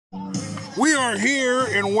We are here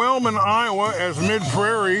in Wellman, Iowa, as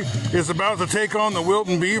Mid-Prairie is about to take on the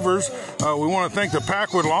Wilton Beavers. We want to thank the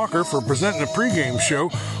Packwood Locker for presenting the pregame show.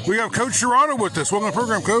 We have Coach Serrano with us. Welcome to the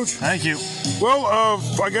program, Coach. Thank you. Well,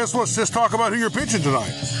 I guess let's just talk about who you're pitching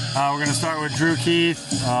tonight. We're going to start with Drew Keith,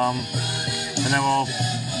 and then we'll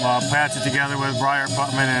patch it together with Briar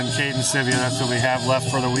Putman and Caden Sivia. That's what we have left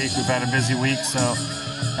for the week. We've had a busy week, so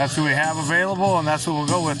that's who we have available, and that's what we'll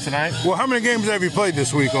go with tonight. Well, how many games have you played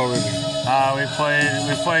this week already? We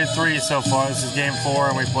played 3 so far. This is game 4,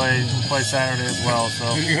 and we play Saturday as well.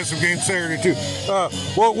 So you got some games Saturday too.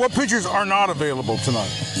 Well, what pitchers are not available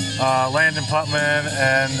tonight? Landon Putman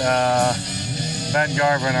and Ben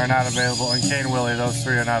Garvin are not available, and Kane Willie. Those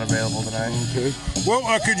 3 are not available tonight. Okay. Well,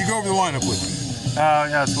 could you go over the lineup with me?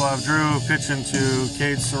 Yes, we'll have Drew pitching to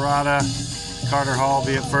Cade Serrata, Carter Hall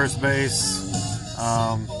be at first base,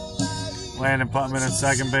 Landon Putman at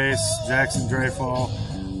second base, Jackson Dreyfall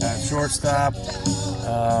at shortstop,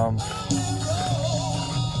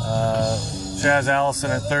 Chaz Allison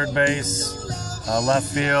at third base,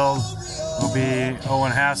 left field will be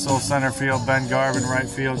Owen Hassell, center field, Ben Garvin, right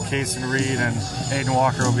field, Kason Reed, and Aiden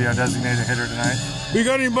Walker will be our designated hitter tonight. We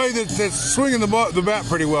got anybody that's swinging the bat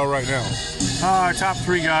pretty well right now? Our top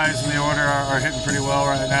 3 guys in the order are hitting pretty well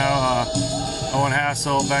right now. Owen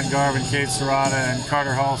Hassell, Ben Garvin, Cade Serrata, and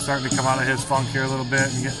Carter Hall starting to come out of his funk here a little bit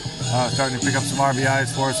and starting to pick up some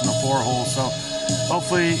RBIs for us in the 4-hole. So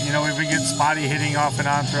hopefully, we've been getting spotty hitting off and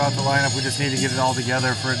on throughout the lineup. We just need to get it all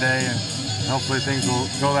together for a day, and hopefully things will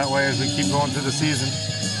go that way as we keep going through the season.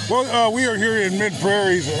 Well, we are here in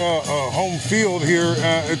Mid-Prairie's home field here.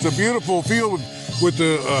 It's a beautiful field with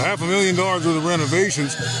the $500,000 worth of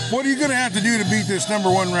renovations. What are you going to have to do to beat this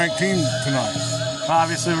 #1 ranked team tonight?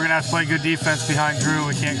 Obviously, we're going to have to play good defense behind Drew.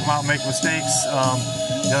 We can't come out and make mistakes.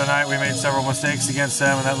 The other night, we made several mistakes against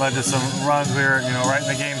them, and that led to some runs. We were, right in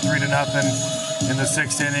the game, 3-0 in the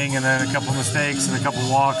 6th inning, and then a couple mistakes and a couple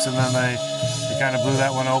walks, and then they kind of blew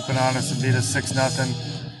that one open on us and beat us 6-0.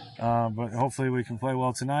 But hopefully we can play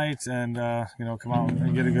well tonight and, come out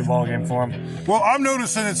and get a good ball game for them. Well, I'm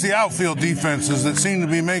noticing it's the outfield defenses that seem to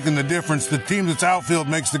be making the difference. The team that's outfield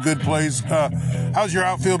makes the good plays. How's your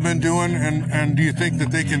outfield been doing, and do you think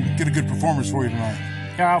that they can get a good performance for you tonight?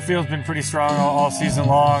 Our outfield's been pretty strong all season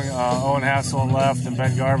long. Owen Hassell in left and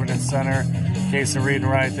Ben Garvin in center. Kason Reed in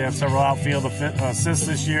right. They have several outfield assists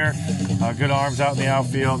this year. Good arms out in the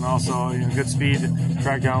outfield, and also good speed to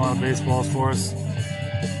track down a lot of baseballs for us.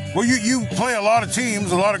 Well, you play a lot of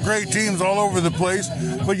teams, a lot of great teams all over the place,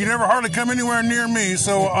 but you never hardly come anywhere near me.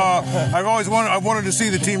 So I wanted to see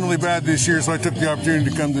the team really bad this year, so I took the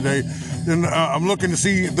opportunity to come today. And I'm looking to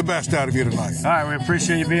see the best out of you tonight. All right, we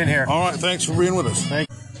appreciate you being here. All right, thanks for being with us. Thank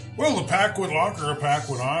you. Well, the Packwood Locker of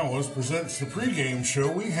Packwood, Iowa presents the pregame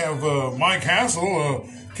show. We have Mike Hassell,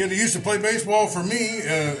 a kid that used to play baseball for me.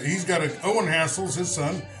 He's got Owen Hassell's his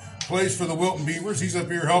son, plays for the Wilton Beavers. He's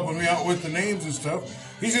up here helping me out with the names and stuff.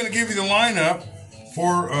 He's going to give you the lineup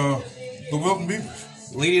for the Wilton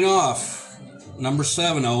Beavers. Leading off, number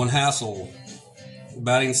 7, Owen Hassell.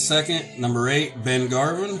 Batting second, number 8, Ben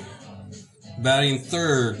Garvin. Batting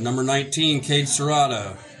third, number 19, Cade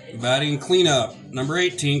Serrata. Batting cleanup, number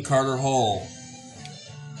 18, Carter Hall.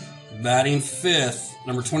 Batting fifth,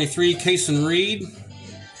 number 23, Kason Reed.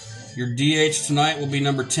 Your DH tonight will be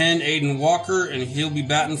number 10, Aiden Walker, and he'll be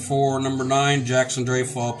batting for number 9, Jackson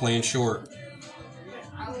Dreyfall, playing short.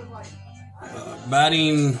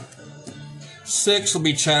 Batting 6 will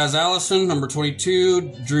be Chaz Allison. Number 22,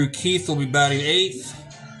 Drew Keith will be batting 8th.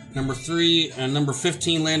 Number 3 and number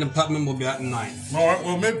 15, Landon Putman will be batting 9th. All right,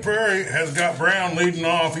 well, Mid-Prairie has got Brown leading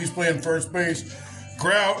off. He's playing first base.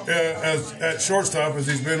 Grout at shortstop, as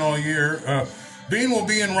he's been all year. Bean will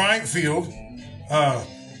be in right field.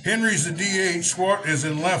 Henry's the DH. Swart is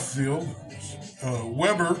in left field.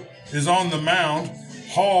 Weber is on the mound.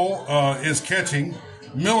 Hall is catching.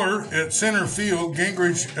 Miller at center field.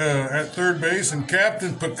 Gingrich at third base. And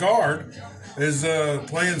Captain Picard is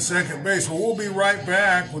playing second base. Well, we'll be right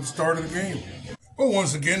back with the start of the game. Well,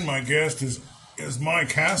 once again, my guest is Mike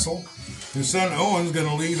Hassell. His son Owen's going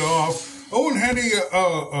to lead off. Owen had a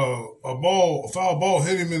foul ball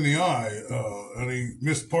hit him in the eye, and he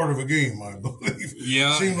missed part of a game, I believe.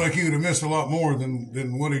 Yeah. Seemed like he would have missed a lot more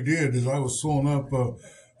than what he did. His eye was swollen up.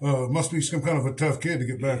 Must be some kind of a tough kid to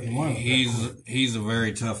get back in the lineup. He's a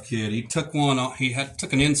very tough kid. He took one. He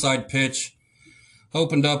took an inside pitch,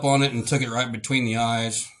 opened up on it, and took it right between the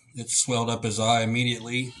eyes. It swelled up his eye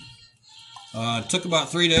immediately. It took about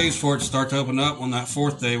 3 days for it to start to open up. On that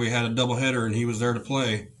 4th day, we had a doubleheader, and he was there to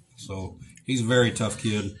play. So he's a very tough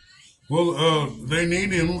kid. Well, they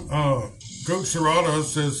need him. Coach Serrata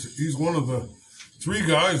says he's one of the three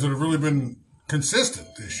guys that have really been consistent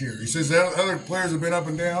this year. He says that other players have been up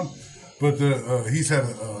and down, but he's had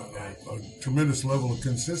a tremendous level of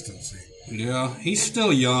consistency. Yeah, he's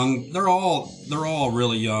still young. They're all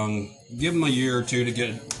really young. Give them a year or two to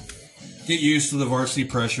get used to the varsity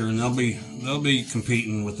pressure, and they'll be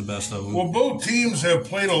competing with the best of them. Well, both teams have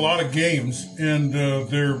played a lot of games, and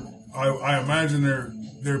I imagine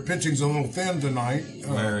their pitching's a little thin tonight.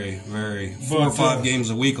 Very, very. 4 or 5 games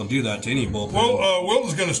a week will do that to any bullpen. Well,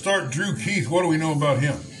 Wilton's going to start Drew Keith. What do we know about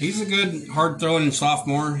him? He's a good, hard-throwing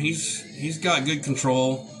sophomore. He's got good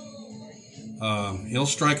control. He'll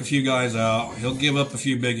strike a few guys out. He'll give up a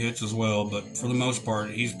few big hits as well, but for the most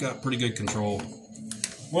part, he's got pretty good control.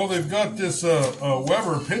 Well, they've got this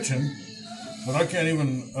Weber pitching, but I can't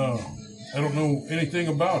even, I don't know anything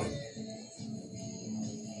about him.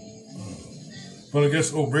 But I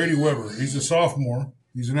guess, Brady Weber, he's a sophomore.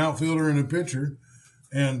 He's an outfielder and a pitcher.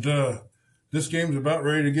 And this game's about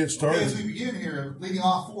ready to get started. Okay, as we begin here, leading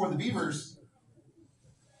off for the Beavers,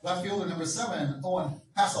 left fielder number 7, Owen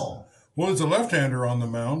Hassell. Well, it's a left-hander on the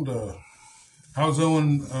mound. How's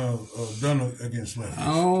Owen done against lefties?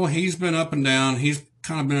 Oh, he's been up and down. He's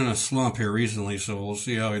kind of been in a slump here recently, so we'll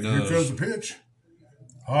see how he does. Here comes the pitch.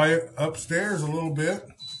 High upstairs a little bit.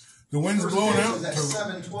 The wind's blowing out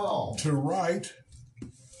to right.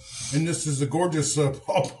 And this is a gorgeous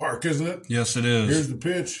ballpark, isn't it? Yes, it is. Here's the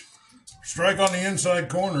pitch. Strike on the inside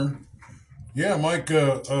corner. Yeah, Mike,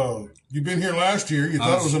 you've been here last year. You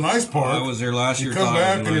thought it was a nice park. I was here last year. You come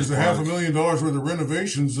back and there's $500,000 worth of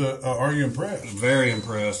renovations. Are you impressed? Very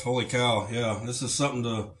impressed. Holy cow. Yeah, this is something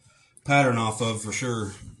to pattern off of for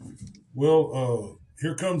sure. Well,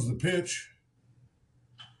 here comes the pitch.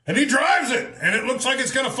 And he drives it, and it looks like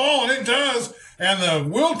it's going to fall, and it does. And the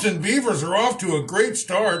Wilton Beavers are off to a great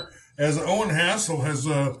start as Owen Hassell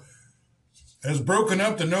has broken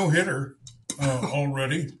up the no-hitter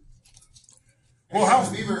already. Well,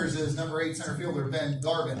 the Beavers is number 8 center fielder Ben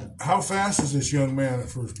Garvin. How fast is this young man at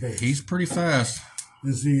first base? He's pretty fast.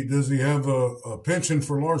 Does he have a penchant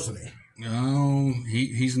for larceny? No,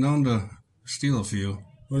 he's known to steal a few.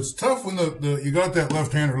 Well, it's tough when you got that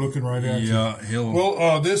left-hander looking right at you. Yeah, he'll.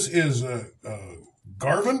 Well, this is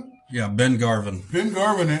Garvin. Yeah, Ben Garvin. Ben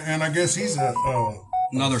Garvin, and I guess he's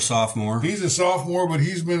another sophomore. He's a sophomore, but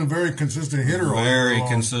he's been a very consistent hitter. Very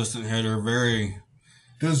consistent hitter. Very.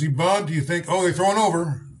 Does he bunt? Do you think? Oh, they're throwing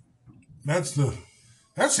over. It's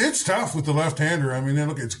tough with the left-hander. I mean,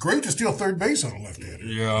 look, it's great to steal third base on a left-hander.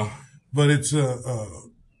 Yeah. But it's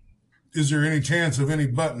is there any chance of any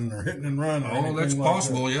button or hitting and run? Oh, that's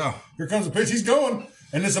possible. Yeah. Here comes the pitch. He's going,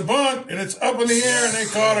 and it's a bunt, and it's up in the air, and they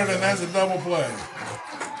caught it, and that's a double play.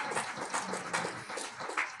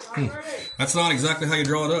 That's not exactly how you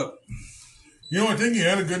draw it up. You know, I think he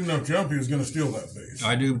had a good enough jump. He was going to steal that base.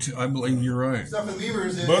 I do too. I believe you're right. But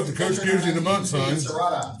the coach gives you the bunt sign.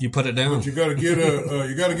 You put it down. But you got to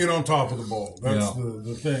get on top of the ball. That's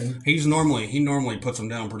the thing. He normally puts them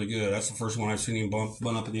down pretty good. That's the first one I've seen him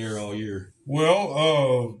bunt up in the air all year.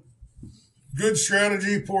 Well, good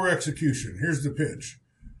strategy, poor execution. Here's the pitch.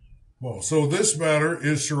 Well, so this batter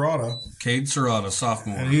is Serrata. Cade Serrata,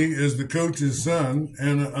 sophomore. And he is the coach's son,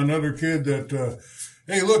 and another kid that,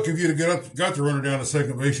 hey, look, if you'd have got the runner down to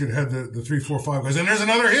second base, you'd have had the 3, 4, 5 guys. And there's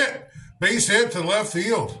another hit. Base hit to left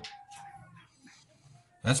field.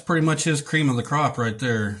 That's pretty much his cream of the crop right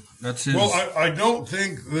there. That's his. Well, I don't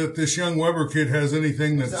think that this young Weber kid has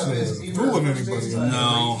anything that's fooling anybody.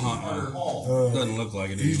 No, doesn't look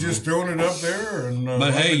like it. He's just throwing it up there, and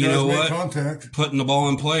but hey, you know what? Contact. Putting the ball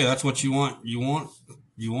in play. That's what you want. You want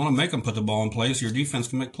to make them put the ball in play so your defense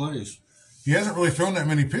can make plays. He hasn't really thrown that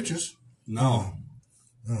many pitches. No.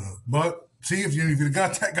 But see, if you'd have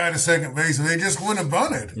got that guy to second base, and they just wouldn't have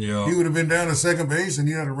bunted, he would have been down to second base, and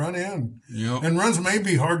you had to run in. Yep. And runs may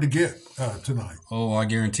be hard to get tonight. Oh, I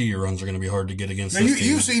guarantee your runs are going to be hard to get against now, this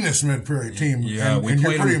team. You've seen this Mid-Prairie team, yeah, and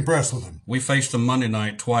you're pretty impressed with them. We faced them Monday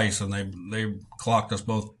night twice, and they clocked us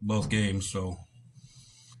both games. So,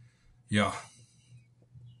 yeah,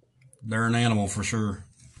 they're an animal for sure.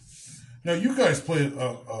 Now, you guys play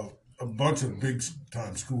a bunch of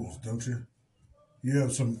big-time schools, don't you? You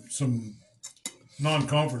have some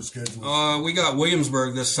non-conference schedules. We got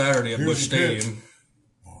Williamsburg this Saturday at Busch Stadium.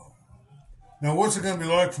 Now, what's it going to be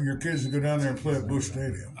like for your kids to go down there and play at Busch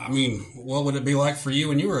Stadium? I mean, what would it be like for you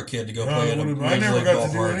when you were a kid to go play at a I never got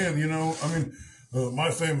to do any of it. You know, I mean,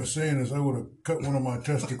 my famous saying is I would have cut one of my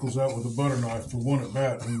testicles out with a butter knife for one at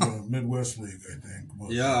bat in the Midwest League, I think.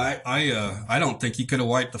 But, yeah, I don't think you could have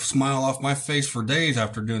wiped the smile off my face for days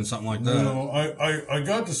after doing something like that. No, I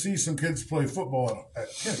got to see some kids play football at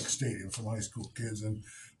Kinnick Stadium, some high school kids, and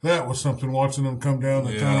that was something, watching them come down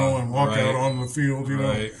the tunnel and walk out on the field, you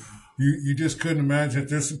know. You just couldn't imagine it.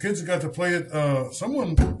 There's some kids that got to play it.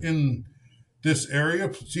 Someone in this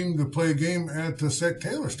area seemed to play a game at the Sec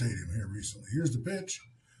Taylor Stadium here recently. Here's the pitch.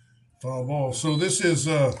 Foul ball. So this is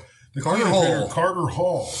the Carter Hall. Carter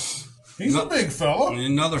Hall. He's a big fella.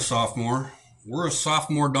 Another sophomore. We're a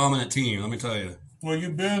sophomore-dominant team, let me tell you. Well,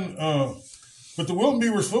 you've been but the Wilton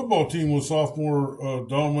Beavers football team was sophomore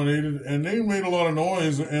dominated, and they made a lot of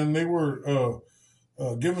noise, and they were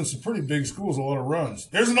giving some pretty big schools a lot of runs.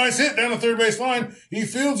 There's a nice hit down the third base line. He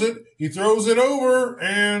fields it. He throws it over,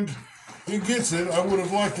 and he gets it. I would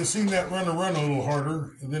have liked to seen that runner run a little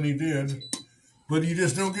harder than he did, but you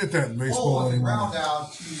just don't get that in baseball anymore. Round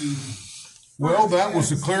out to Well, that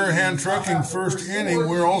was the Clarahan Trucking first inning.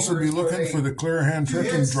 We'll also be looking for the Clarahan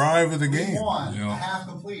Trucking drive of the game. Half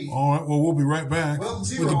complete. All right, well, we'll be right back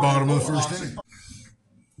with the bottom of the first inning.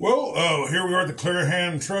 Well, here we are at the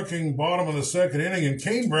Clarahan Trucking bottom of the second inning, and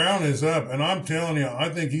Kane Brown is up, and I'm telling you, I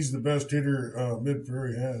think he's the best hitter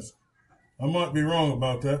Mid-Prairie has. I might be wrong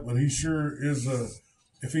about that, but he sure is,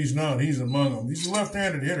 if he's not, he's among them. He's a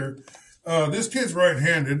left-handed hitter. This kid's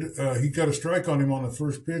right-handed. He got a strike on him on the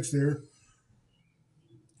first pitch there.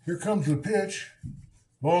 Here comes the pitch.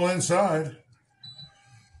 Ball inside.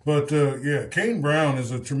 But, yeah, Kane Brown is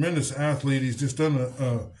a tremendous athlete. He's just done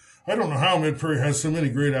I don't know how Mid-Prairie has so many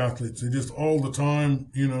great athletes. They just all the time,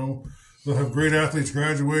 you know, they'll have great athletes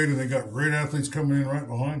graduate, and they got great athletes coming in right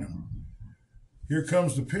behind them. Here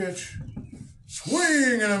comes the pitch.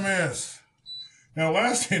 Swing and a miss. Now,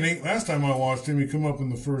 last time I watched him, he come up in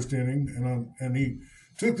the first inning, and he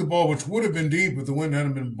took the ball, which would have been deep if the wind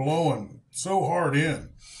hadn't been blowing so hard in,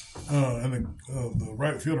 and the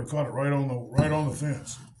right fielder caught it right on the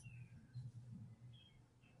fence.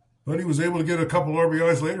 But he was able to get a couple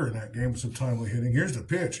RBIs later in that game with some timely hitting. Here's the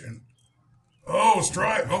pitch, and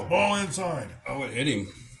strike! Oh, ball inside. Oh, it hit him.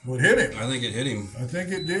 Well, it hit him. I think it hit him. I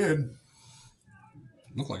think it did.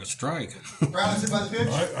 Looked like a strike. Brown is hit by the pitch.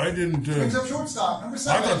 I didn't. Brings up shortstop, number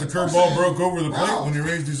 7. I thought the curveball broke over the plate when he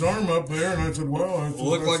raised his arm up there, and I said, well, It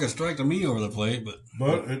looked like a strike to me over the plate,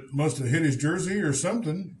 but it must have hit his jersey or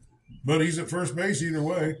something. But he's at first base either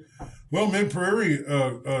way. Well, Mid-Prairie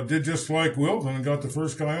did just like Wilton and got the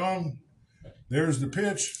first guy on. There's the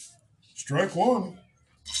pitch. Strike one.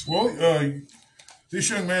 Well, this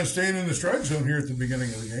young man's staying in the strike zone here at the beginning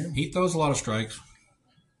of the game. He throws a lot of strikes.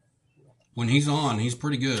 When he's on, he's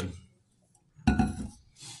pretty good.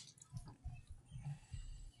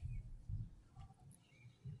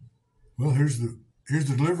 Well, here's the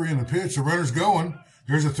delivery and the pitch. The runner's going.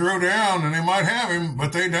 There's a throw down, and they might have him,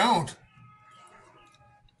 but they don't.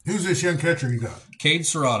 Who's this young catcher you got? Cade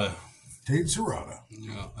Serrata. Cade Serrata.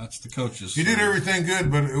 Yeah, that's the coach's. He did everything good,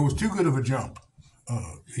 but it was too good of a jump.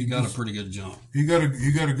 He got a pretty good jump. He got a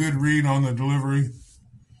good read on the delivery.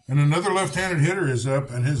 And another left-handed hitter is up,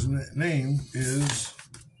 and his name is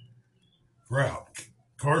Grout.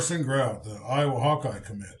 Carson Grout, the Iowa Hawkeye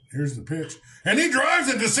commit. Here's the pitch. And he drives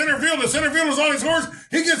it to center field. The center fielder's on his horse.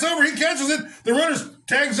 He gets over. He catches it. The runner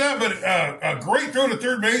tags up, but a great throw to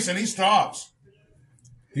third base, and he stops.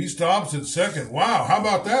 He stops at second. Wow, how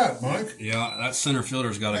about that, Mike? Yeah, that center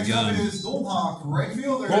fielder's got a Next gun. up is Goldhawk, right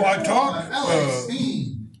fielder. Well, I talked Alex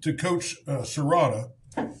Bean. to Coach Serrata,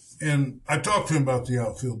 and I talked to him about the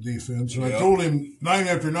outfield defense, and Yeah. I told him night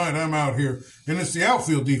after night I'm out here, and it's the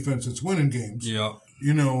outfield defense that's winning games. Yeah.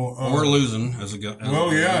 You know, Or losing as a go.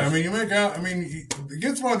 Well, yeah. I mean, it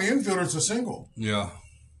gets by the infielder, it's a single. Yeah.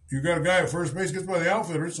 You got a guy at first base, gets by the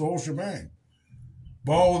outfielder, it's the whole shebang.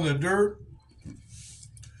 Ball in the dirt.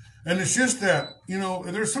 And it's just that, you know,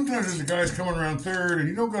 sometimes the guys coming around third, and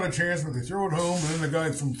you don't got a chance, but they throw it home, and then the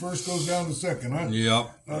guy from first goes down to second. Yeah.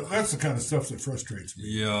 That's the kind of stuff that frustrates me.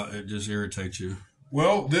 Yeah, it just irritates you.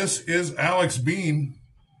 Well, this is Alex Bean.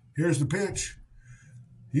 Here's the pitch.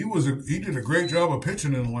 He did a great job of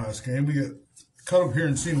pitching in the last game. We got cut up here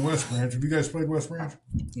and seen West Branch. Have you guys played West Branch?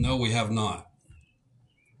 No, we have not.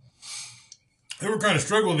 They were kind of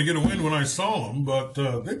struggling to get a win when I saw them, but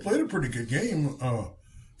they played a pretty good game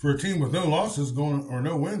for a team with no losses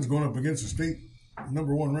no wins going up against a state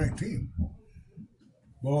number 1 ranked team.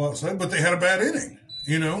 Ball outside, but they had a bad inning,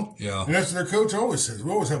 you know? Yeah. And that's what their coach always says. We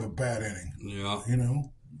always have a bad inning. Yeah. You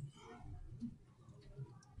know?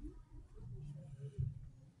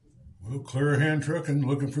 Well, Clarahan Trucking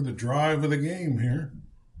looking for the drive of the game here.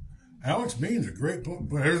 Alex Bean's a great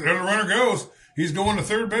player. There the runner goes. He's going to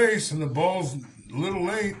third base, and the ball's a little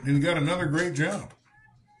late, and he got another great jump.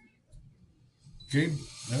 Okay,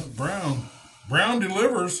 Brown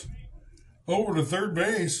delivers over to third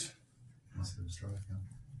base.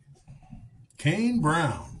 Kane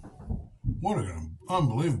Brown. What an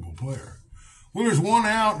Unbelievable player. Well, there's one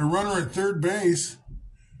out and a runner at third base.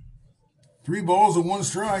 3 balls and 1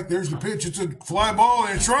 strike. There's the pitch. It's a fly ball,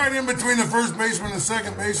 and it's right in between the first baseman and the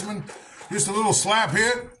second baseman. Just a little slap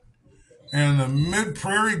hit. And the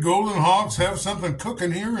Mid-Prairie Golden Hawks have something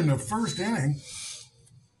cooking here in the first inning.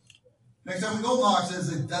 Next up, the Golden Hawks is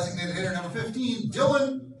the designated hitter number 15,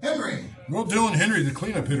 Dylan Henry. Well, Dylan Henry, the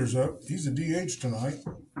cleanup hitter's up. He's a DH tonight.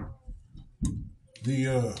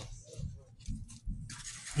 The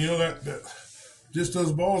that just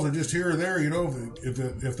those balls are just here or there.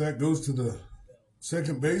 If that goes to the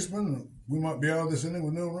second baseman, we might be out of this inning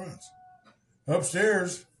with no runs.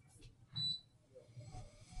 Upstairs.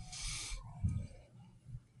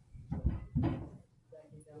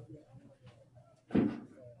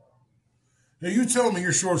 Now you tell me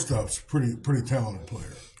your shortstop's pretty talented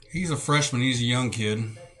player. He's a freshman. He's a young kid.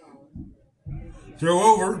 Throw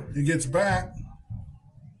over. He gets back.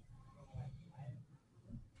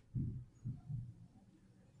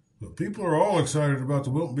 But people are all excited about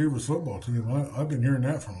the Wilton Beavers football team. I've been hearing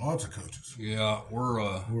that from lots of coaches. Yeah,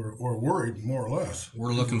 we're worried, more or less.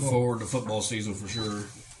 We're looking forward to football season for sure.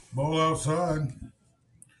 Ball outside.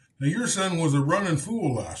 Now, your son was a running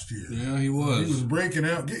fool last year. Yeah, he was. He was breaking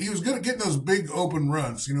out. He was good at getting those big open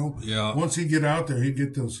runs, Yeah. Once he'd get out there, he'd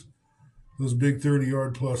get those big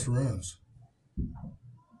 30-yard plus runs.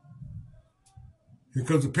 Here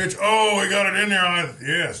comes the pitch. Oh, he got it in there.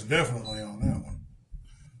 Yes, definitely on that one.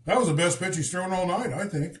 That was the best pitch he's thrown all night, I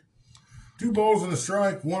think. 2 balls and a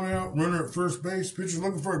strike, 1 out, runner at first base. Pitcher's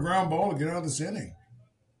looking for a ground ball to get out of this inning.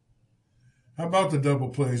 How about the double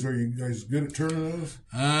plays? Are you guys good at turning those?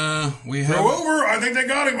 We have. Throw over. I think they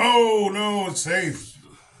got him. Oh, no, it's safe.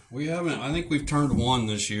 We haven't. I think we've turned 1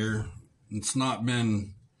 this year. It's not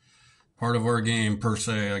been part of our game per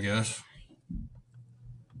se, I guess.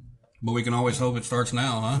 But we can always hope it starts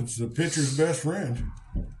now, huh? It's the pitcher's best friend.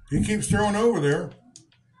 He keeps throwing over there.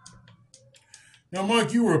 Now,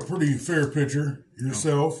 Mike, you were a pretty fair pitcher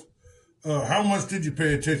yourself. How much did you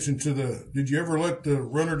pay attention to did you ever let the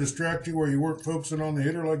runner distract you where you weren't focusing on the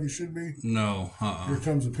hitter like you should be? No. Here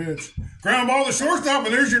comes the pitch. Ground ball to shortstop,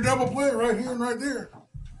 and there's your double play right here and right there.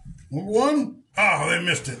 Number 1. Oh, they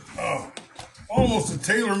missed it. Oh, almost a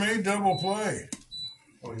tailor-made double play.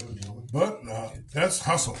 But that's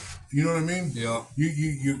hustle. You know what I mean? Yeah.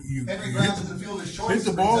 You Henry grounds to the field is short. hit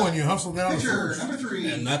the ball and you hustle down the Pitcher first. number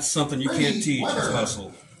 3. And that's something you can't teach, is Weber.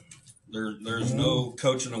 hustle. There's no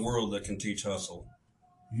coach in the world that can teach hustle.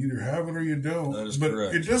 You either have it or you don't. That is but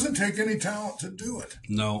correct. It doesn't take any talent to do it.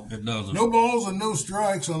 No, it doesn't. No balls and no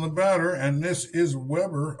strikes on the batter, and this is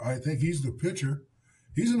Weber. I think he's the pitcher.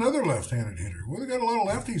 He's another left-handed hitter. Well, they got a lot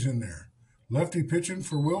of lefties in there. Lefty pitching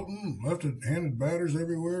for Wilton, left-handed batters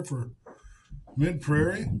everywhere for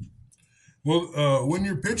Mid-Prairie. Well, when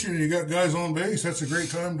you're pitching and you got guys on base, that's a great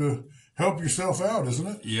time to help yourself out, isn't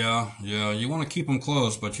it? Yeah. You want to keep them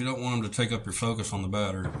close, but you don't want them to take up your focus on the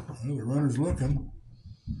batter. Well, the runner's looking.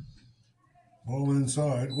 Ball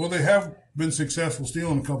inside. Well, they have been successful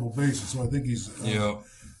stealing a couple bases, so I think he's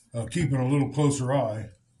keeping a little closer eye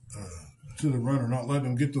to the runner, not letting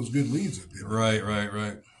him get those good leads at the end.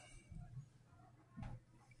 Right.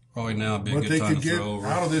 Probably now would be a But good they time could to get throw over.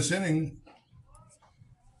 out of this inning.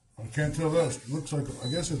 I can't tell that. It looks like, I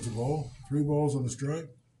guess it's a ball. 3 balls on the strike.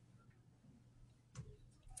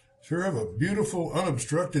 Sure have a beautiful,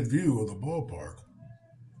 unobstructed view of the ballpark.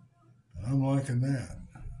 And I'm liking that.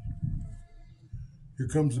 Here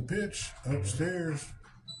comes the pitch upstairs.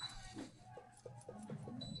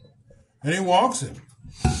 And he walks it.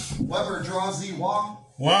 Weber draws the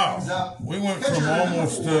walk. Wow. Comes up. We went Pitcher from number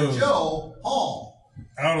almost 4, Joe Hall.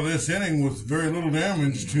 out of this inning with very little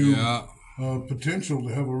damage to Yeah. potential to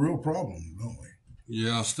have a real problem, don't we?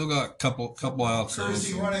 Yeah, still got a couple outs there.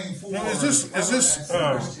 Courtesy running for. Now, is this is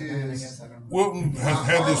Wilton has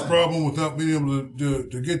had this problem without being able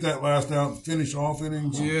to get that last out and finish off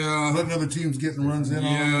innings? Yeah. Letting other teams getting runs in on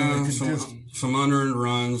them. Yeah, And they can some unearned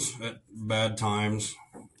runs at bad times.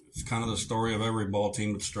 It's kind of the story of every ball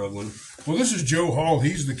team that's struggling. Well, this is Joe Hall.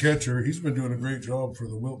 He's the catcher. He's been doing a great job for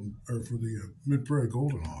the Wilton or for the Mid-Prairie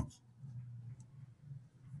Golden Hawks.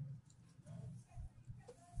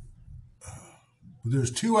 But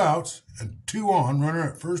there's 2 outs and 2 on, runner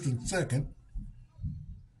at first and second.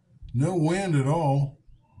 No wind at all.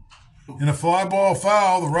 In a fly ball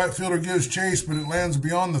foul, the right fielder gives chase, but it lands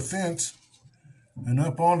beyond the fence and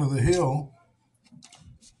up onto the hill.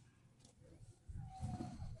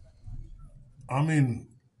 I mean,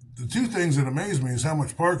 the 2 things that amaze me is how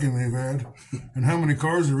much parking they've had and how many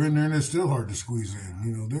cars are in there, and it's still hard to squeeze in.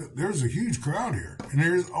 You know, there's a huge crowd here, and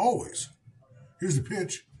there's always. Here's the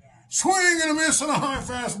pitch. Swing and a miss on a high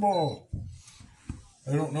fastball.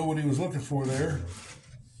 I don't know what he was looking for there.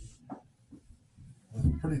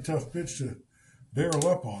 A pretty tough pitch to barrel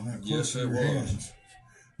up on that. Yes, it was. Hands.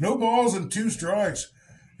 No balls and 2 strikes.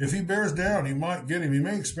 If he bears down, he might get him. He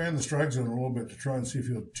may expand the strike zone a little bit to try and see if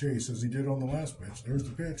he'll chase as he did on the last pitch. There's the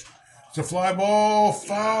pitch. It's a fly ball,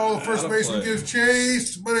 foul. The first baseman gives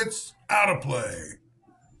chase, but it's out of play.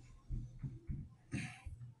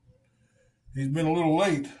 He's been a little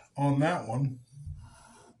late on that one.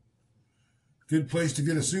 Good place to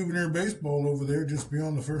get a souvenir baseball over there just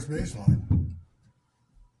beyond the first baseline.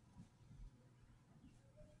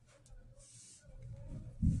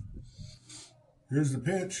 Here's the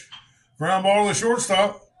pitch. Ground ball to the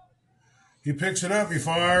shortstop. He picks it up. He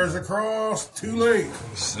fires across. Too late.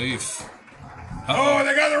 Safe. Oh,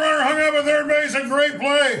 they got the runner hung up at third base. A great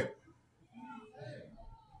play.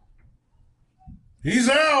 He's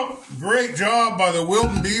out. Great job by the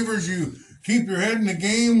Wilton Beavers. You keep your head in the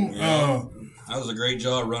game. Yeah. That was a great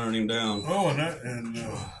job running him down. Oh, and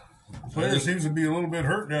the player seems to be a little bit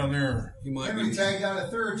hurt down there. He might Henry be. tagged out at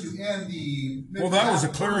third to end the. Well, that was a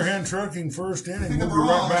clear hand trucking first inning. We'll be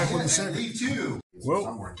right back with the second. Lead 2.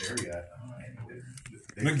 Well,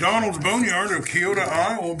 McDonald's Boneyard of Keota,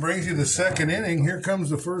 Iowa brings you the second inning. Here comes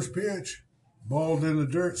the first pitch. Balled in the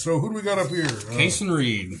dirt. So who do we got up here? Cason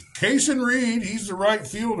Reed. Cason Reed. He's the right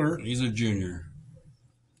fielder. He's a junior.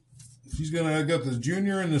 He's gonna got the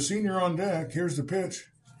junior and the senior on deck. Here's the pitch.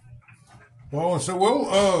 Ball. So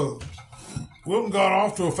Wilton got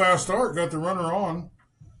off to a fast start. Got the runner on.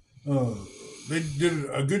 They did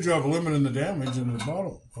a good job of limiting the damage in the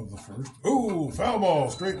bottom of the first. Ooh, foul ball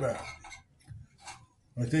straight back.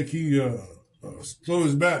 I think he slowed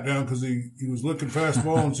his bat down because he was looking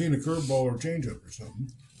fastball and seeing a curveball or a changeup or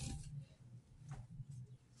something.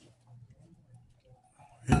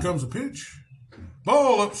 Here comes a pitch.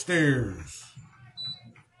 Ball upstairs.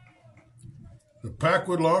 The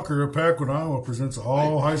Packwood Locker of Packwood, Iowa presents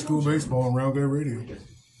all high school baseball on Round Guy Radio.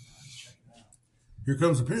 Here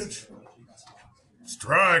comes the pitch.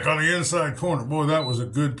 Strike on the inside corner. Boy, that was a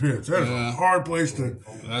good pitch. That is a hard place to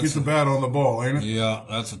get the bat on the ball, ain't it? Yeah,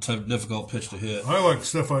 that's a difficult pitch to hit. I like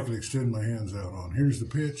stuff I can extend my hands out on. Here's the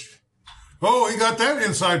pitch. Oh, he got that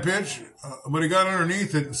inside pitch, but he got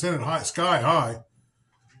underneath it and sent it high, sky high.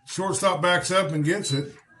 Shortstop backs up and gets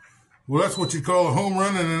it. Well, that's what you call a home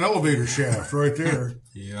run in an elevator shaft right there.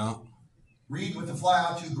 Yeah. Reed with the fly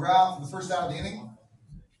out to Grau for the first out of the inning.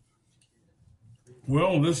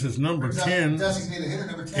 Well, this is number 10. Designated hitter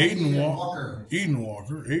number 10, Aiden Walker. Aiden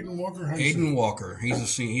Walker. Aiden Walker? Aiden Walker.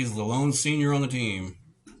 He's the lone senior on the team.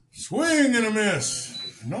 Swing and a miss.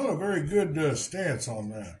 Not a very good stance on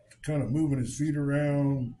that. Kind of moving his feet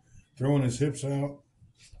around, throwing his hips out.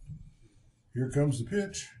 Here comes the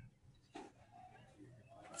pitch.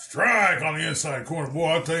 Strike on the inside corner. Boy,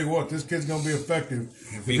 I'll tell you what, this kid's going to be effective.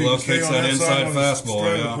 If he locates that inside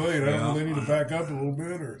fastball, yeah. I don't know, they need to back up a little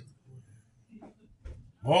bit or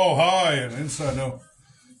ball high and inside. No,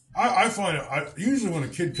 I find it, usually when a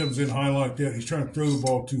kid comes in high like that, he's trying to throw the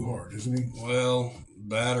ball too hard, isn't he? Well,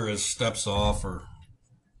 that or his steps off or.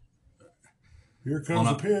 Here comes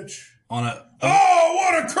the pitch. Oh,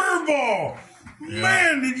 what a curveball! Yeah.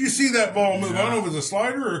 Man, did you see that ball move? I don't know if it was a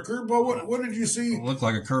slider or a curveball. What did you see? It looked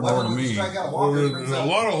like a curveball to me. Well, there's a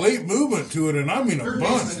lot of late movement to it, and I mean a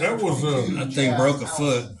bunch. That was that thing broke a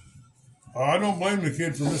foot. I don't blame the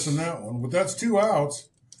kid for missing that one, but that's 2 outs.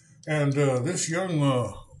 And this young,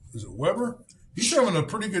 is it Weber? He's having a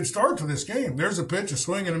pretty good start to this game. There's a pitch, a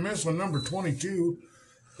swing and a miss on number 22.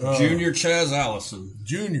 Junior Chaz Allison.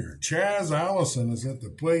 Junior Chaz Allison is at the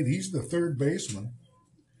plate. He's the third baseman.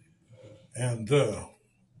 And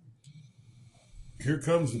here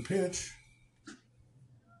comes the pitch.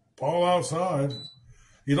 Ball outside.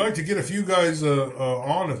 You'd like to get a few guys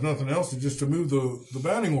on, if nothing else, just to move the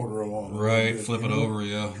batting order along. Right, flip it over,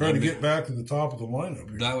 yeah. Try to get back to the top of the lineup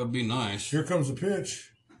here. That would be nice. Here comes the pitch.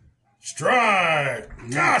 Strike!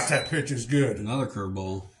 Gosh, that pitch is good. Another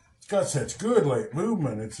curveball. It's got such good late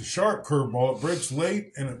movement. It's a sharp curveball. It breaks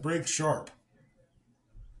late and it breaks sharp.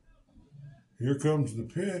 Here comes the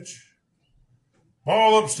pitch.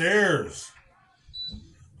 Ball upstairs.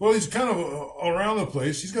 Well, he's kind of around the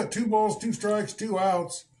place. He's got 2 balls, 2 strikes, 2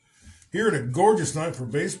 outs. Here at a gorgeous night for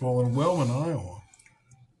baseball in Wellman, Iowa.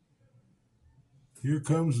 Here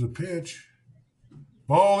comes the pitch.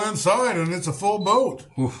 Ball inside, and it's a full boat.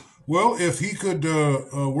 Oof. Well, if he could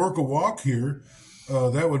work a walk here,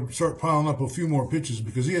 that would start piling up a few more pitches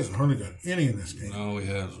because he hasn't hardly got any in this game. No, he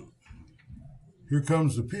hasn't. Here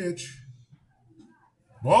comes the pitch.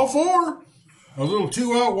 Ball 4. A little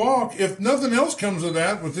 2-out walk. If nothing else comes of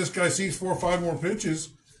that, but this guy sees 4 or 5 more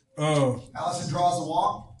pitches. Allison draws a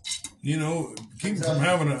walk. you know, keep him from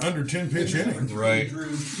having an under 10 pitch inning. Right.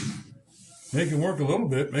 Make him work a little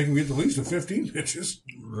bit. Make him get at least a 15 pitches.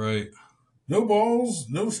 Right. No balls,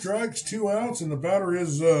 no strikes, 2 outs, and the batter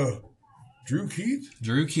is Drew Keith.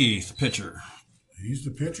 Drew Keith, pitcher. He's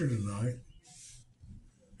the pitcher tonight.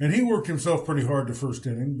 And he worked himself pretty hard the first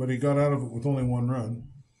inning, but he got out of it with only 1 run.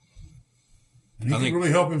 And he can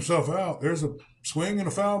really help himself out. There's a swing and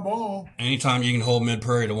a foul ball. Anytime you can hold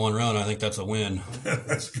Mid-Prairie to 1 run, I think that's a win.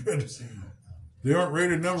 That's good. They aren't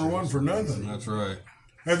rated number 1 for nothing. That's right.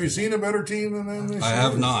 Have you seen a better team than them this year? I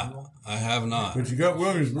have not. I have not. But you got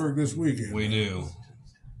Williamsburg this weekend. We do.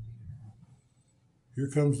 Here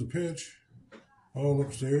comes the pitch. All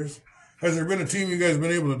upstairs. Has there been a team you guys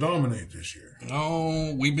been able to dominate this year?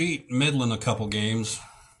 Oh, we beat Midland a couple games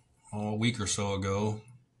a week or so ago.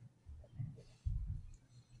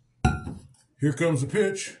 Here comes the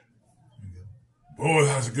pitch. Boy,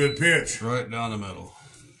 that's a good pitch. Right down the middle.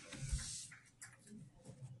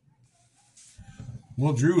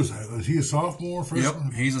 Well, Drew, is he a sophomore? Freshman?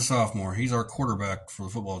 Yep, he's a sophomore. He's our quarterback for the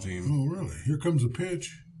football team. Oh, really? Here comes the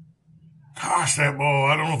pitch. Gosh, that ball,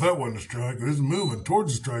 I don't know if that wasn't a strike. It isn't moving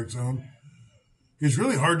towards the strike zone. It's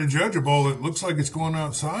really hard to judge a ball that looks like it's going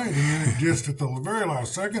outside, and then it just, at the very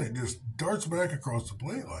last second, it just darts back across the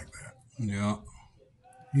plate like that. Yeah.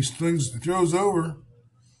 He slings the throws over.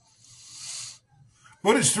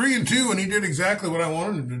 But it's 3-2, and he did exactly what I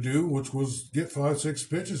wanted him to do, which was get 5-6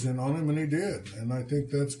 pitches in on him, and he did. And I think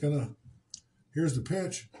that's going to... Here's the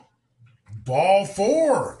pitch. Ball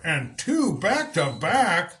 4, and 2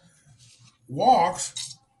 back-to-back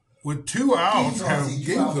walks with 2 outs have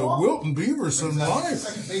gave the Wilton Beavers some life.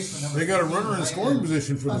 They got a runner in scoring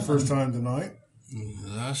position for the first time tonight.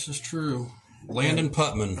 That's just true. Landon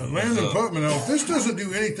Putman. Landon Putman. Now, if this doesn't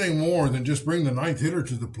do anything more than just bring the 9th hitter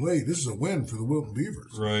to the plate, this is a win for the Wilton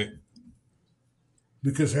Beavers. Right.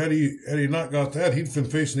 Because had he not got that, he'd been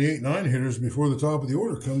facing the 8-9 hitters before the top of the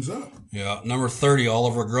order comes up. Yeah. Number 30,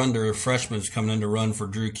 Oliver Grunder, freshman's coming in to run for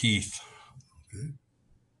Drew Keith. Okay.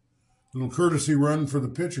 Little courtesy run for the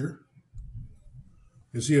pitcher.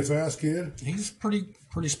 Is he a fast kid? He's pretty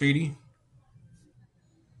speedy.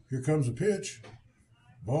 Here comes the pitch.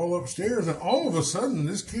 Ball upstairs, and all of a sudden,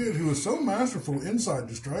 this kid who is so masterful inside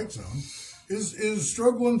the strike zone is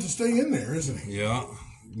struggling to stay in there, isn't he? Yeah.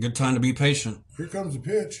 Good time to be patient. Here comes the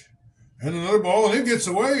pitch. And another ball, and it gets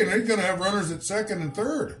away, and he's going to have runners at second and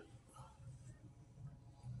third.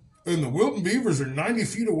 And the Wilton Beavers are 90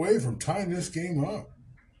 feet away from tying this game up.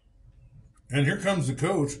 And here comes the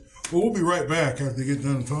coach. Well, we'll be right back after they get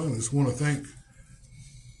done talking. I just want to thank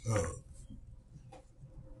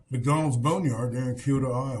McDonald's Boneyard there in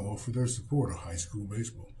Kyoto, Iowa, for their support of high school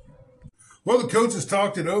baseball. Well, the coach has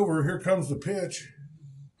talked it over. Here comes the pitch.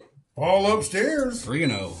 Ball upstairs.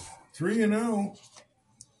 3-0. 3-0.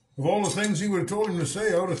 Of all the things he would have told him to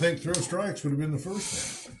say, I would have think throw strikes would have been the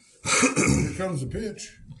first thing. Here comes the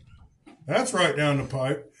pitch. That's right down the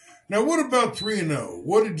pipe. Now, what about 3-0?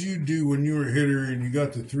 What did you do when you were a hitter and you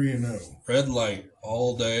got to 3-0? Red light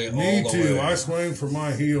all day, all the Me too. way. I swing for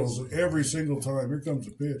my heels every single time. Here comes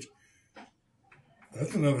the pitch.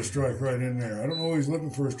 That's another strike right in there. I don't know if he's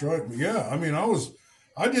looking for a strike, but yeah, I mean,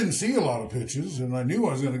 I didn't see a lot of pitches, and I knew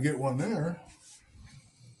I was going to get one there.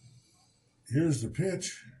 Here's the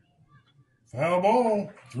pitch. Foul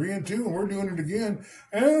ball, 3-2, and we're doing it again.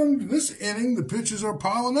 And this inning, the pitches are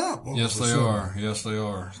piling up. Yes, they are. Yes, they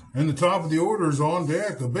are. And the top of the order is on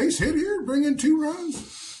deck. A base hit here, bring in 2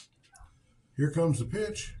 runs. Here comes the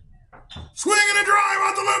pitch. Swing and a drive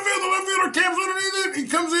out the left field. The left fielder comes underneath it. He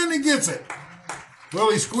comes in, he gets it.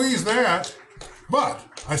 Well, he squeezed that, but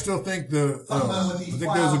I still think that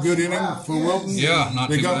was a good inning for Wilton. Yeah, not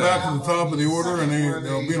They too got bad. back to the top of the order, and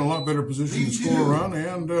they'll be in a lot better position to score a run.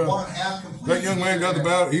 And that young man got the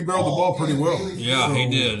bat. He barreled the ball pretty well. Yeah, So, he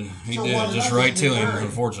did. He did. Just right to him,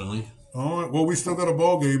 unfortunately. All right. Well, we still got a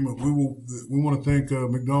ball game. But we want to thank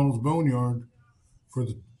McDonald's Boneyard for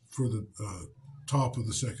the top of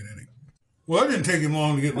the second inning. Well, that didn't take him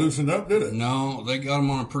long to get loosened up, did it? No, they got him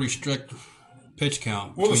on a pretty strict pitch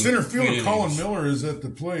count. Well, the center fielder, between Colin innings. Miller, is at the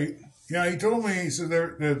plate. Yeah, he told me, he said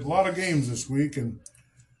there are a lot of games this week, and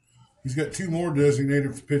he's got 2 more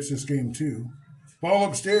designated to pitch this game, too. Ball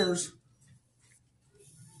upstairs.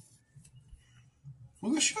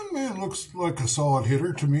 Well, this young man looks like a solid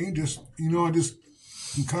hitter to me.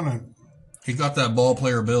 I'm kind of... He's got that ball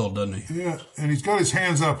player build, doesn't he? Yeah, and he's got his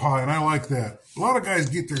hands up high, and I like that. A lot of guys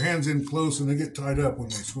get their hands in close, and they get tied up when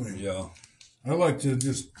they swing. Yeah. I like to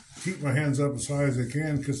just keep my hands up as high as I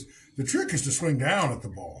can, because the trick is to swing down at the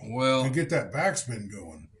ball Well, and get that backspin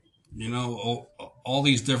going. You know, all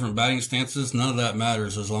these different batting stances, none of that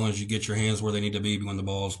matters as long as you get your hands where they need to be when the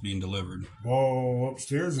ball's being delivered. Ball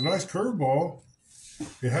upstairs, a nice curveball.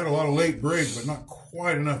 It had a lot of late break, but not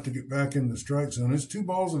quite enough to get back in the strike zone. It's 2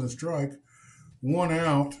 balls and a strike, 1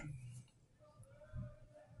 out.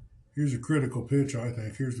 Here's a critical pitch, I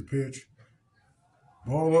think. Here's the pitch.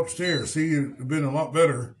 Ball upstairs. See, it'd have been a lot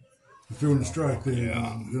better throwing the strike than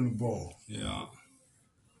the ball. Yeah.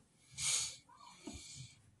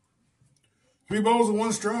 3 balls and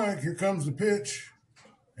 1 strike. Here comes the pitch.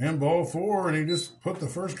 And ball 4, and he just put the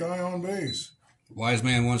first guy on base. Wise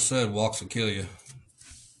man once said, walks will kill you.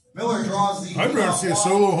 Miller draws the. I'd rather see a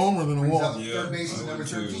solo homer than a Brings walk. up third baseman number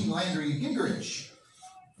 13, Landry Gingrich.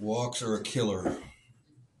 Walks are a killer.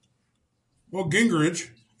 Well, Gingrich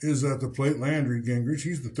is at the plate. Landry Gingrich.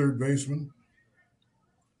 He's the third baseman.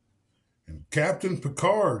 And Captain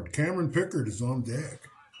Picard, Cameron Pickard, is on deck.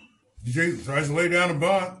 DJ tries to lay down a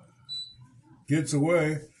bunt. Gets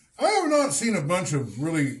away. I have not seen a bunch of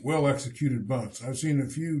really well-executed bunts. I've seen a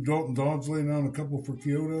few Dalton Dodds lay down a couple for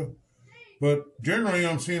Kyoto. But generally,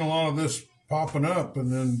 I'm seeing a lot of this popping up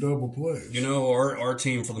and then double plays. You know, our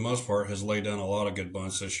team, for the most part, has laid down a lot of good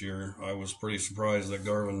bunts this year. I was pretty surprised that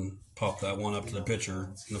Garvin popped that one up to the pitcher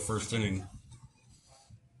in the first inning.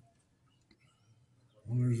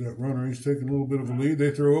 Well, there's that runner. He's taking a little bit of a lead. They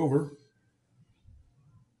throw over.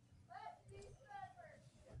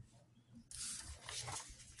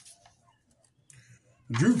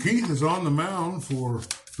 Drew Keith is on the mound for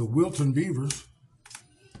the Wilton Beavers.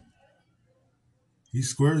 He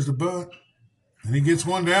squares the butt, and he gets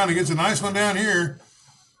one down. He gets a nice one down here,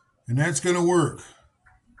 and that's going to work.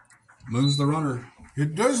 Moves the runner.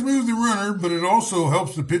 It does move the runner, but it also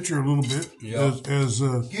helps the pitcher a little bit. Yeah. As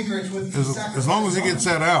long as he gets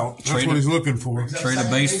that out, that's what he's looking for. Trade a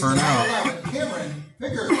base for an out.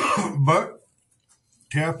 But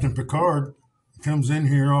Captain Picard comes in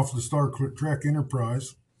here off the Star Trek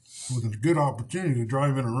Enterprise with a good opportunity to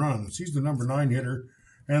drive in a run. He's the number 9 hitter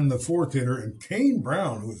and the 4th hitter, and Kane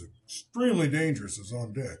Brown, who is extremely dangerous, is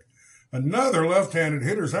on deck. Another left-handed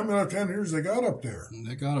hitters. How many left-handed hitters they got up there?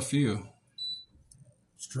 They got a few.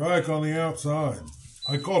 Strike on the outside.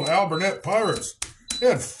 I called Alburnett Pirates. They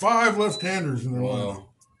had 5 left-handers in their lineup.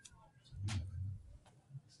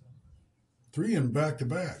 3 in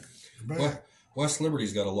back-to-back. West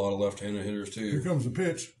Liberty's got a lot of left-handed hitters, too. Here comes the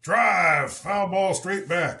pitch. Drive. Foul ball straight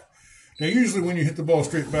back. Now, usually when you hit the ball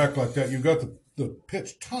straight back like that, you've got the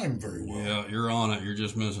pitch timed very well. Yeah, you're on it. You're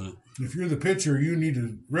just missing it. If you're the pitcher, you need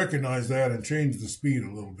to recognize that and change the speed a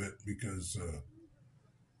little bit because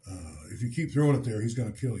if you keep throwing it there, he's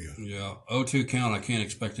going to kill you. Yeah, 0-2 count. I can't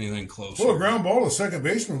expect anything close. Well, a ground ball to second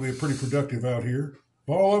baseman will be pretty productive out here.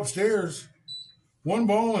 Ball upstairs. 1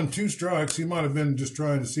 ball and 2 strikes. He might have been just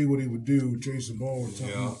trying to see what he would do, chase the ball or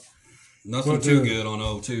something. Yeah, nothing too good on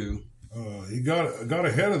 0-2. He got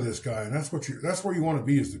ahead of this guy, and that's where you want to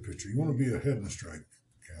be as the pitcher. You want to be ahead in the strike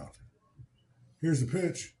count. Here's the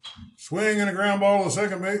pitch. Swing and a ground ball to the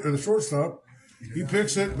second base or the shortstop. He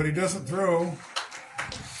picks it, but he doesn't throw.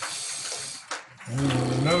 And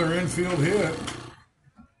another infield hit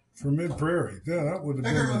for Mid-Prairie. Yeah, that would have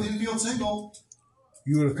been. Pickard with infield single.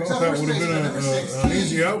 You would have thought that would have been an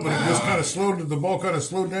easy out, but it just kind of the ball kind of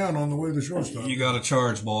slowed down on the way to the shortstop. You got to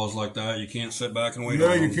charge balls like that. You can't sit back and wait on them.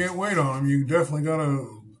 them. Yeah, you can't wait on them. You definitely got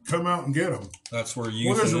to come out and get them. That's where you.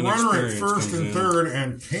 Well, there's a runner at first and third,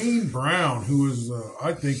 and Kane Brown, who is,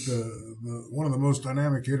 I think, the one of the most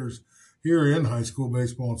dynamic hitters here in high school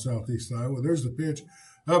baseball in Southeast Iowa. There's the pitch.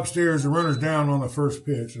 Upstairs, the runner's down on the first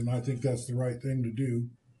pitch, and I think that's the right thing to do.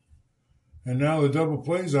 And now the double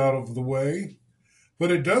play's out of the way. But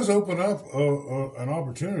it does open up an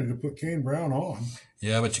opportunity to put Kane Brown on.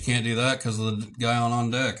 Yeah, but you can't do that because of the guy on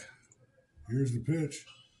deck. Here's the pitch.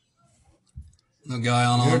 The guy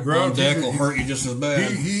on deck will hurt you just as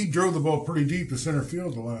bad. He drove the ball pretty deep to center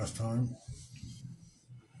field the last time.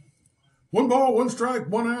 1 ball, 1 strike,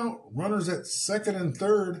 1 out. Runners at second and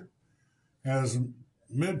third as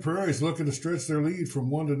Mid-Prairie's looking to stretch their lead from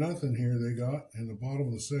 1-0 here they got in the bottom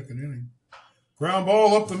of the second inning. Ground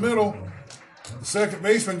ball up the middle. The second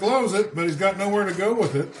baseman gloves it, but he's got nowhere to go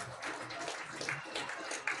with it.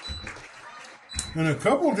 And a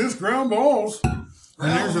couple just ground balls. And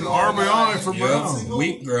there's an RBI for Brown.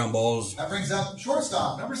 Weak ground balls. That brings up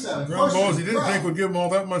shortstop, number 7. Ground balls he didn't think would give him all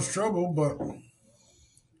that much trouble, but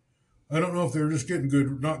I don't know if they were just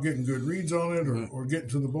not getting good reads on it or getting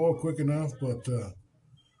to the ball quick enough. But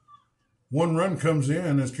 1 run comes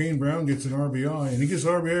in as Kane Brown gets an RBI, and he gets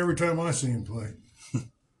RBI every time I see him play.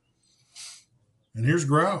 And here's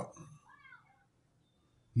Grout.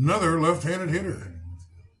 Another left-handed hitter.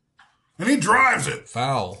 And he drives it.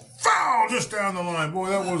 Foul. Foul just down the line. Boy,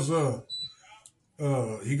 that was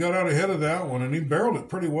he got out ahead of that one, and he barreled it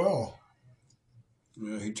pretty well.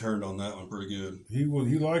 Yeah, he turned on that one pretty good. He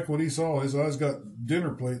liked what he saw. His eyes got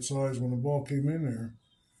dinner plate size when the ball came in there.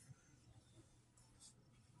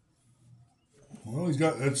 Well,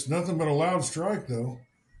 that's nothing but a loud strike, though.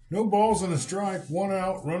 No balls in a strike. One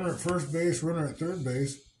out, runner at first base, runner at third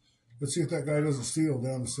base. Let's see if that guy doesn't steal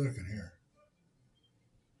down the second here.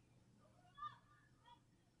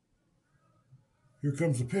 Here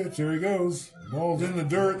comes the pitch. There he goes. Ball's in the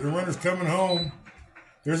dirt. The runner's coming home.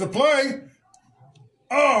 There's a play.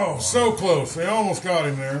 Oh, so close. They almost got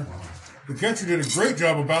him there. The catcher did a great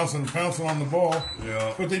job of pouncing on the ball.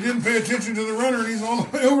 Yeah. But they didn't pay attention to the runner, and he's all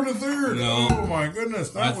the way over to third. No. Oh, my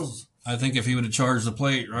goodness. I think if he would have charged the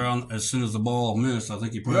plate right on as soon as the ball missed, I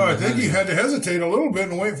think he probably. Yeah, I think he had to hesitate a little bit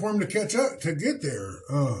and wait for him to catch up to get there.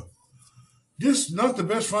 Just not the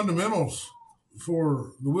best fundamentals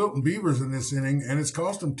for the Wilton Beavers in this inning, and it's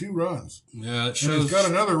cost them 2 runs. Yeah, it shows. And he's got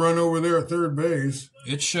another run over there at third base.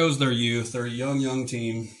 It shows their youth. They're a young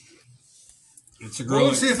team. It's a Well,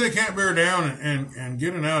 let's see if they can't bear down and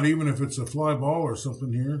get it out, even if it's a fly ball or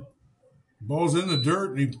something here. Ball's in the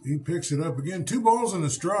dirt, and he picks it up again. 2 balls and a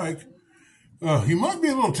strike. He might be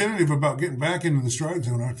a little tentative about getting back into the strike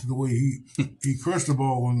zone after the way he crushed the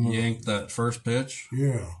ball when yanked that first pitch.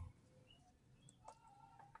 Yeah.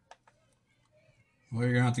 Well,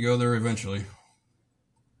 you're gonna have to go there eventually.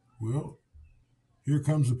 Well, here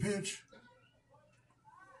comes the pitch.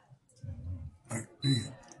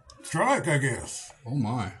 Strike, I guess. Oh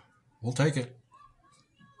my, we'll take it.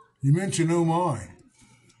 You mentioned oh my.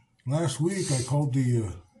 Last week I called the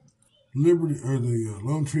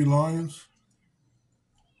Lone Tree Lions,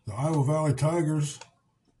 the Iowa Valley Tigers,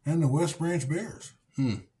 and the West Branch Bears.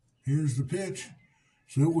 Here's the pitch.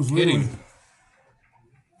 So it was literally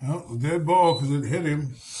a dead ball because it hit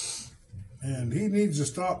him, and he needs to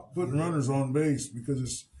stop putting runners on base because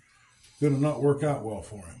it's going to not work out well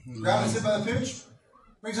for him. Ground is hit by the pitch.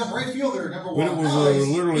 Brings up right fielder, number 1. But it was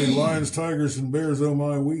literally Lions, Tigers, and Bears oh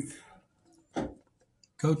my week.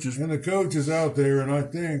 Coaches. And the coach is out there, and I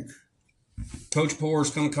think Coach Poor's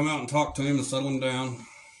going to come out and talk to him and settle him down.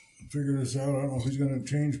 Figure this out. I don't know if he's going to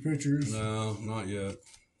change pitchers. No, not yet.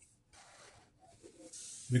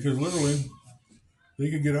 Because literally,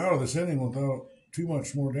 they could get out of this inning without too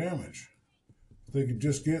much more damage. If they could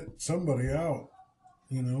just get somebody out,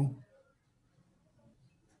 you know.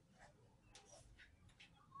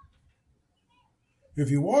 If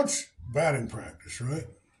you watch batting practice, right?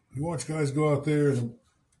 You watch guys go out there and the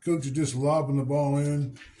coach is just lobbing the ball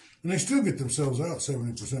in, and they still get themselves out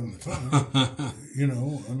 70% of the time. You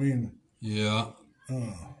know, I mean. Yeah.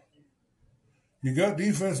 You got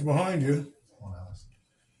defense behind you,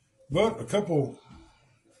 but a couple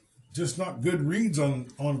just not good reads on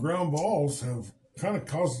ground balls have kind of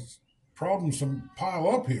caused problems to pile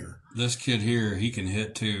up here. This kid here, he can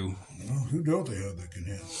hit too. Well, who don't they have that can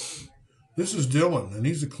hit? This is Dylan, and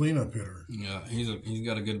he's a cleanup hitter. Yeah, he's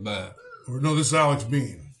got a good bat. Or no, this is Alex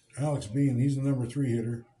Bean. Alex Bean, he's the number 3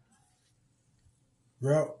 hitter.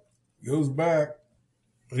 Grout goes back,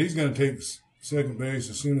 but he's going to take second base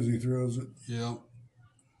as soon as he throws it. Yeah.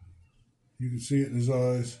 You can see it in his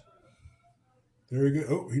eyes. There he goes.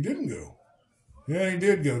 Oh, he didn't go. Yeah, he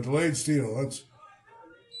did go. Delayed steal.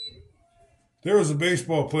 There was a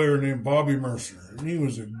baseball player named Bobby Mercer, and he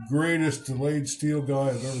was the greatest delayed steal guy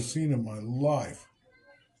I've ever seen in my life.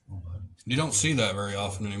 You don't see that very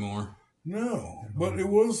often anymore. No, but it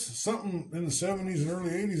was something in the 70s and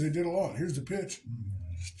early 80s. They did a lot. Here's the pitch.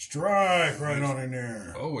 Strike right on in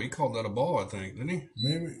there. Oh, he called that a ball, I think, didn't he?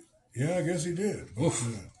 Maybe. Yeah, I guess he did. Oof.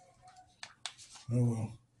 Yeah. Oh,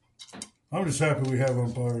 well. I'm just happy we have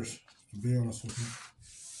umpires, to be honest with you.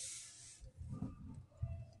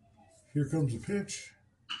 Here comes the pitch.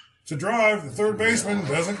 It's a drive. The third baseman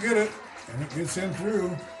doesn't get it, and it gets in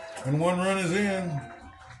through, and 1 run is in.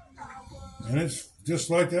 And it's just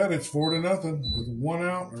like that. It's 4-0 with 1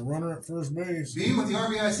 out and a runner at first base. Bean with the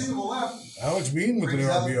RBI single left. Alex Bean with the Brings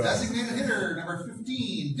up RBI. designated hitter, number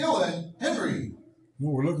 15, Dylan Henry.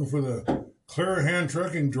 Well, we're looking for the Clarahan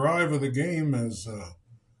trucking drive of the game as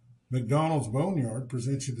McDonald's Boneyard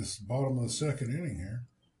presents you this bottom of the second inning here.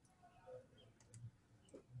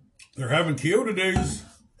 They're having Kyoto days.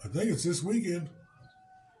 I think it's this weekend.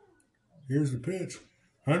 Here's the pitch.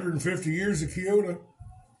 150 years of Kyoto.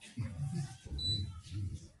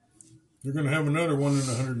 They're going to have another one in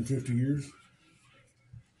 150 years.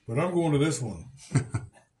 But I'm going to this one.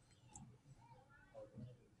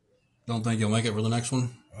 Don't think you'll make it for the next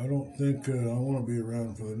one? I don't think I want to be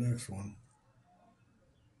around for the next one.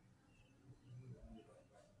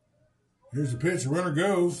 Here's the pitch. The runner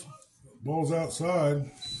goes. Ball's outside.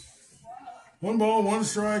 1 ball, 1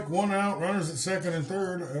 strike, 1 out. Runners at second and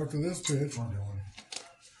third after this pitch.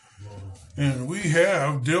 And we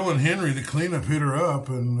have Dylan Henry, the cleanup hitter, up,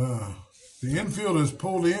 and the infield is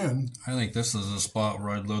pulled in. I think this is a spot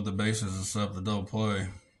where I'd load the bases and set up the double play.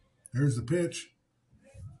 There's the pitch.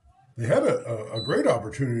 They had a great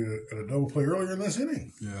opportunity at a double play earlier in this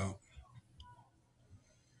inning. Yeah.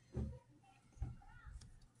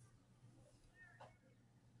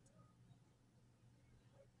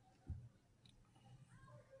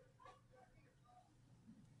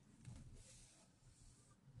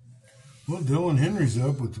 Well, Dylan Henry's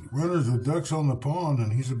up with runners with ducks on the pond,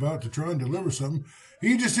 and he's about to try and deliver something.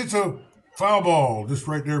 He just hits a foul ball just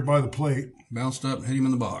right there by the plate. Bounced up, hit him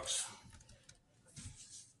in the box.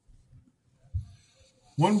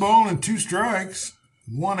 1 ball and 2 strikes,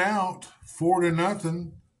 1 out,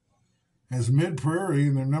 4-0. As Mid-Prairie,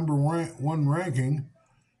 in their number 1 ranking,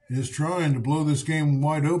 is trying to blow this game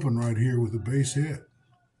wide open right here with a base hit.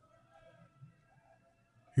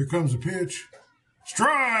 Here comes the pitch.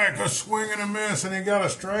 Strike! A swing and a miss, and he got a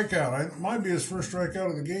strikeout. It might be his first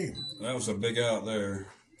strikeout of the game. That was a big out there.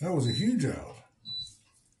 That was a huge out.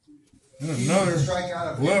 And another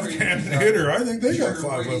left-handed hitter. I think they got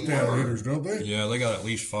 5 left-handed hitters, don't they? Yeah, they got at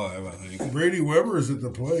least 5, I think. Brady Weber is at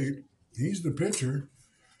the plate. He's the pitcher.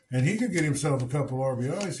 And he could get himself a couple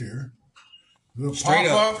RBIs here. The Straight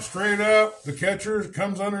pop up, straight up. The catcher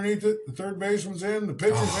comes underneath it. The third baseman's in. The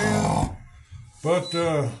pitcher's in.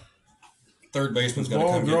 But third baseman's got to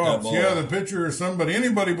ball come get drops. that ball. Yeah, the pitcher or somebody,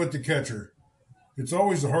 anybody but the catcher. It's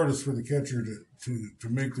always the hardest for the catcher to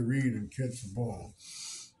make the read and catch the ball.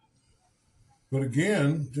 But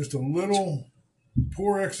again, just a little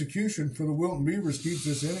poor execution for the Wilton Beavers keeps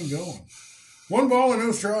this inning going. 1 ball and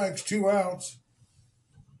no strikes, 2 outs.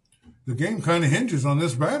 The game kind of hinges on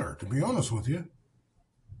this batter, to be honest with you.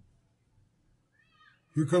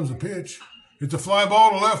 Here comes the pitch. It's a fly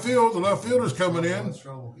ball to left field. The left fielder's coming in.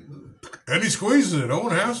 And he squeezes it.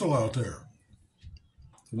 Owen Hassell out there.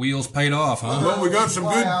 Wheels paid off, huh? Well, we got some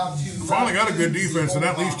good, finally got a good defense, and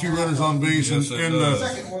at least 2 runners on base. Yes, and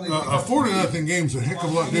a 4-0 game's a heck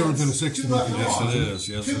of a lot different than a 6-0 game. Yes, it is.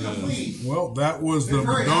 Yes, it is. Well, that was the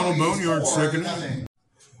McDonald Boneyard second inning.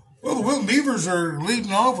 Well, the Wilton Beavers are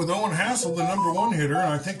leading off with Owen Hassell, the number 1 hitter,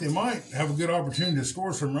 and I think they might have a good opportunity to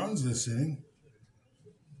score some runs this inning.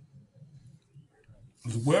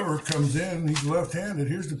 As Weber comes in, he's left-handed.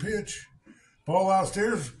 Here's the pitch. Ball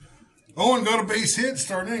outstairs. Owen got a base hit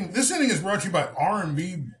starting inning. This inning is brought to you by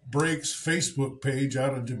R&B Breaks Facebook page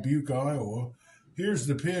out of Dubuque, Iowa. Here's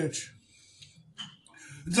the pitch.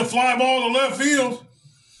 It's a fly ball to left field.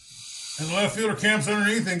 And the left fielder camps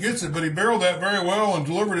underneath and gets it, but he barreled that very well and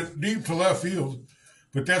delivered it deep to left field.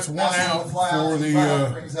 But that's 1 out for the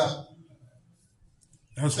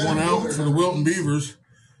that's 1 out for the Wilton Beavers.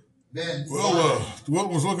 Well,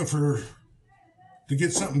 Wilton was looking to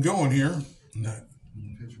get something going here.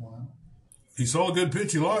 He saw a good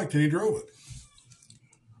pitch he liked, and he drove it.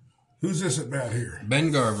 Who's this at bat here?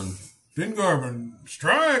 Ben Garvin. Ben Garvin.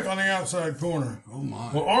 Strike on the outside corner. Oh,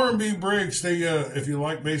 my. Well, R&B Breaks, they if you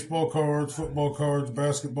like baseball cards, football cards,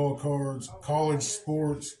 basketball cards, college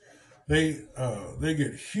sports, they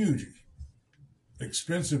get huge,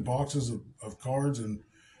 expensive boxes of cards, and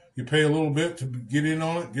you pay a little bit to get in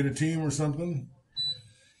on it, get a team or something.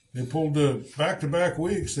 They pulled back-to-back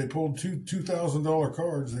weeks. They pulled two $2,000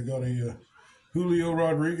 cards. They got a Julio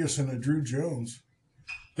Rodriguez and a Drew Jones.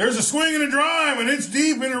 There's a swing and a drive, and it's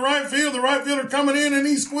deep into right field. The right fielder coming in, and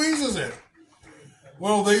he squeezes it.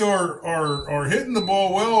 Well, they are hitting the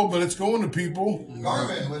ball well, but it's going to people.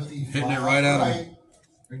 Garvin with the hitting it right at him.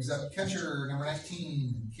 Brings up catcher number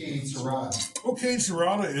 19, Cade Serrata. Well, Cade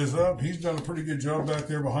Serrata is up. He's done a pretty good job back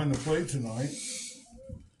there behind the plate tonight.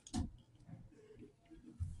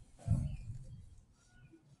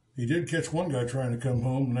 He did catch one guy trying to come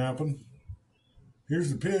home napping. Here's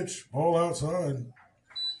the pitch. Ball outside.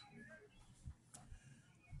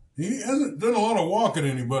 He hasn't done a lot of walking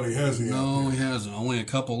anybody, has he? No, he hasn't. Only a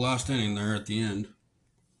couple last inning there at the end.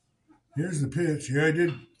 Here's the pitch. Yeah, he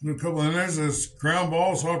did a couple. And there's this ground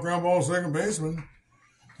ball, soft ground ball, second baseman.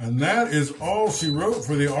 And that is all she wrote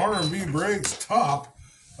for the R&B Breaks top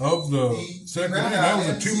of the second inning. That was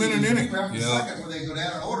a 2-minute inning. Second when they go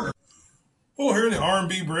down in order. Well, here in the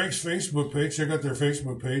R&B Breaks Facebook page, check out their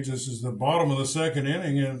Facebook page. This is the bottom of the second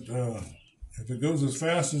inning, and if it goes as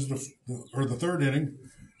fast as the third inning,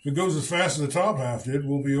 if it goes as fast as the top half did,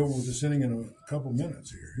 we'll be over with this inning in a couple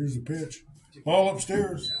minutes here. Here's the pitch. Ball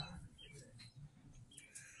upstairs.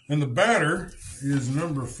 And the batter is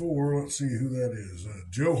number 4. Let's see who that is.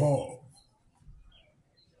 Joe Hall.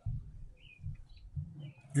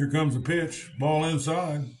 Here comes the pitch. Ball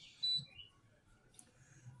inside.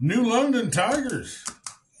 New London Tigers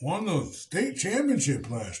won the state championship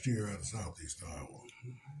last year out of Southeast Iowa.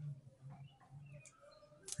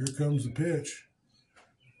 Here comes the pitch.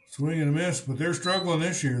 Swing and a miss, but they're struggling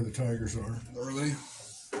this year, the Tigers are. Are they?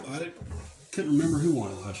 I couldn't remember who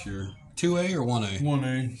won it last year. 2A or 1A?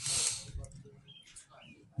 1A.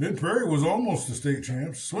 Mid-Prairie was almost the state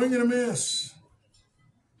champs. Swing and a miss.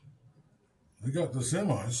 They got the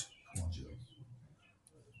semis.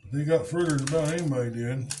 They got further than about anybody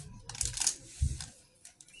did.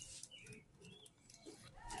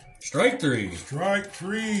 Strike three. Strike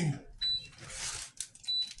three.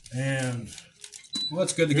 And well,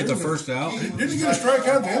 it's good to get the first out. Didn't he get a strikeout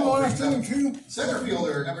at the end of the last inning, too? Center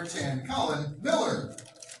fielder, number 10, Colin Miller.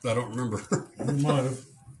 I don't remember. You might have.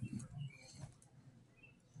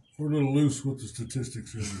 We're a little loose with the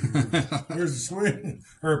statistics over here. Here's a swing,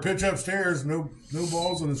 or a pitch upstairs, no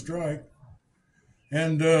balls and a strike.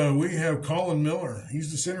 And we have Colin Miller.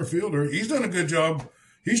 He's the center fielder. He's done a good job.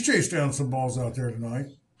 He's chased down some balls out there tonight.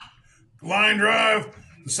 Line drive.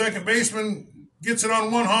 The second baseman gets it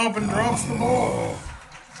on one hop and drops the ball.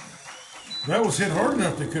 That was hit hard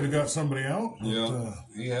enough they could have got somebody out. But, yeah,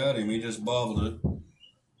 he had him. He just bobbled it.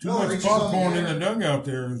 Too much popcorn in the dugout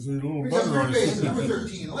there. There's a little butter on his base, number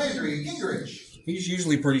 13, Landry Gingrich. He's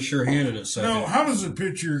usually pretty sure-handed at second. Now, how does a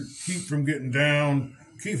pitcher keep from getting down,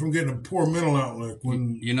 keep from getting a poor mental outlook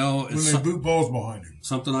when they boot balls behind him?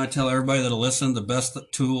 Something I tell everybody that'll listen, the best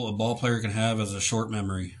tool a ball player can have is a short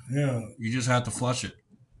memory. Yeah. You just have to flush it.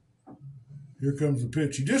 Here comes the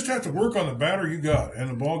pitch. You just have to work on the batter you got, and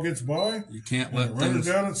the ball gets by. You can't let run it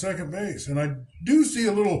down at second base. And I do see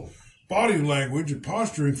a little body language and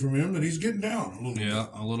posturing from him that he's getting down a little bit. Yeah,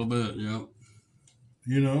 a little bit, yeah.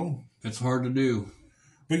 You know? It's hard to do.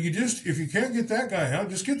 But if you can't get that guy out,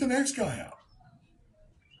 just get the next guy out.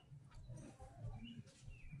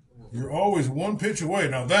 You're always one pitch away.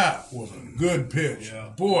 Now, that was a good pitch. Yeah.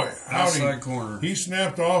 Boy, outside corner. He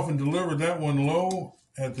snapped off and delivered that one low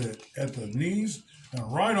at the knees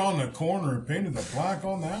and right on the corner and painted the black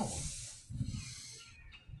on that one.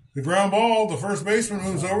 The ground ball, the first baseman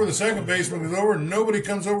moves over, the second baseman moves over, and nobody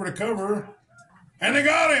comes over to cover. And they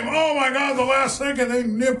got him. Oh, my God, the last second they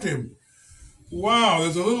nipped him. Wow,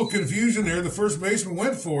 there's a little confusion there. The first baseman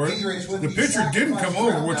went for it. The pitcher didn't come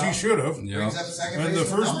over, which he should have. Yeah. And the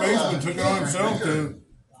first baseman took it on himself to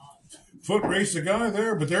foot race the guy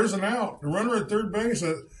there. But there's an out. The runner at third base,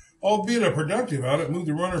 albeit a productive out, it moved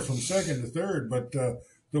the runner from second to third. But the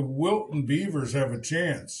Wilton Beavers have a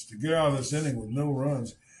chance to get out of this inning with no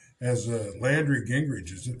runs as Landry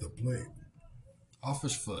Gingrich is at the plate. Off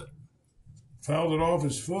his foot. Fouled it off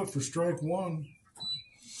his foot for strike one.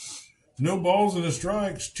 No balls and a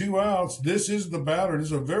strikes, 2 outs. This is the batter. This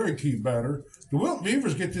is a very key batter. The Wilton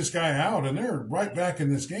Beavers get this guy out, and they're right back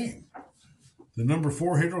in this game. The number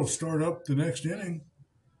 4 hitter will start up the next inning.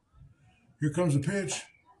 Here comes the pitch.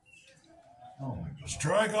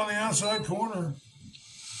 Strike on the outside corner.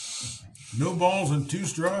 No balls and 2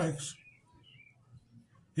 strikes.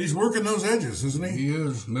 He's working those edges, isn't he? He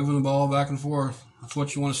is, moving the ball back and forth. That's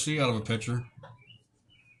what you want to see out of a pitcher.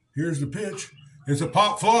 Here's the pitch. It's a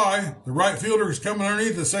pop fly. The right fielder is coming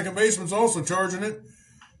underneath. The second baseman's also charging it.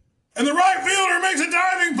 And the right fielder makes a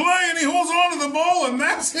diving play, and he holds on to the ball, and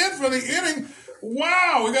that's it for the inning.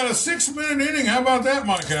 Wow, we got a 6-minute inning. How about that,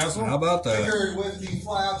 Mike Hassell? How about that? With the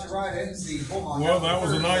fly out to right end, well, that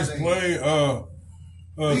was a nice play.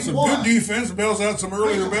 Some good defense bails out some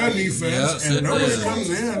earlier bad defense, yes, and nobody comes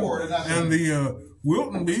in. And the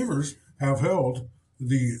Wilton Beavers have held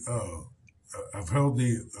the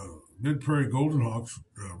Mid-Prairie Golden Hawks,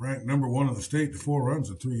 ranked number 1 in the state, to 4 runs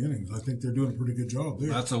in 3 innings. I think they're doing a pretty good job there.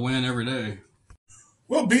 That's a win every day.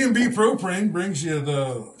 Well, B&B Propane brings you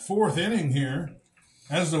the 4th inning here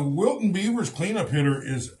as the Wilton Beavers cleanup hitter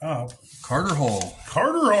is up. Carter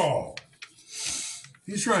Hall.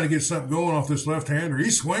 He's trying to get something going off this left-hander. He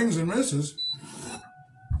swings and misses.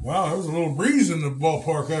 Wow, there was a little breeze in the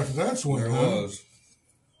ballpark after that swing. There was.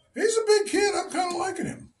 He's a big kid. I'm kind of liking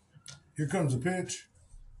him. Here comes the pitch.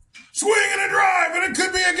 Swing and a drive, and it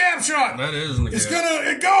could be a gap shot. That is in the It's gap.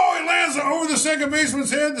 It lands over the second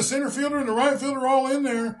baseman's head. The center fielder and the right fielder all in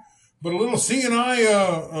there. But a little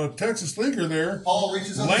C&I Texas leaguer there Ball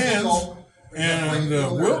reaches up lands. And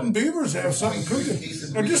Wilton Beavers have something cooking.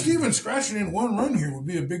 Now, just even scratching in 1 run here would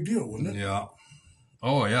be a big deal, wouldn't it? Yeah.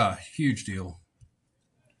 Oh, yeah. Huge deal.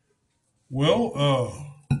 Well,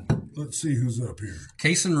 let's see who's up here.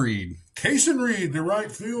 Cason Reed. Cason Reed, the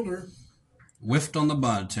right fielder. Whiffed on the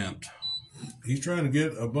bunt attempt. He's trying to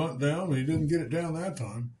get a bunt down, but he didn't get it down that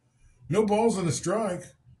time. No balls and a strike.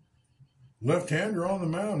 left-hander on the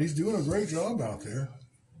mound. He's doing a great job out there.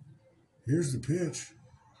 Here's the pitch.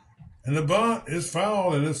 And the bunt is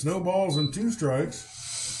fouled, and it's no balls and 2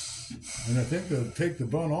 strikes. And I think they'll take the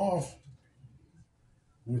bunt off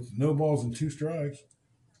with no balls and 2 strikes.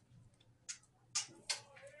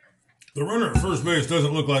 The runner at first base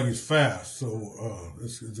doesn't look like he's fast, so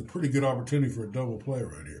it's a pretty good opportunity for a double play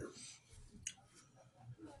right here.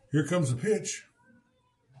 Here comes the pitch.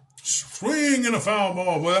 Swing and a foul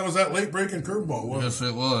ball. Boy, that was that late-breaking curveball, wasn't it? Yes,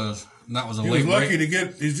 it was. That was a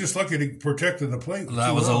He's just lucky to protect the plate.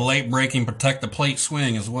 That was a late-breaking protect the plate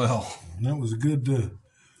swing as well. And that was a good. The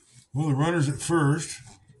runner's at first.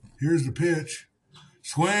 Here's the pitch.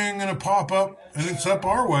 Swing and a pop up, and it's up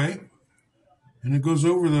our way, and it goes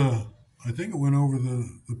over the. I think it went over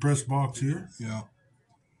the press box here. Yeah.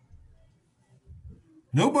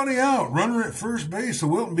 Nobody out. Runner at first base. The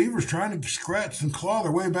Wilton Beavers trying to scratch and claw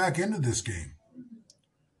their way back into this game.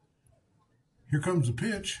 Here comes the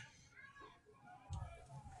pitch.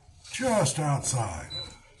 Just outside.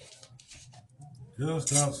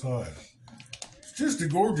 Just outside. It's just a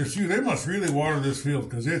gorgeous view. They must really water this field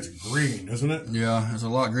because it's green, isn't it? Yeah, it's a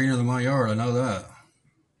lot greener than my yard. I know that.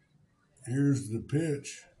 Here's the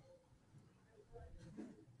pitch.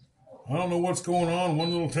 I don't know what's going on.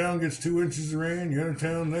 One little town gets 2 inches of rain. The other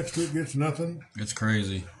town next to it gets nothing. It's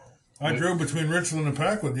crazy. I drove between Richland and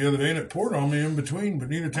Packwood the other day, and it poured on me in between, but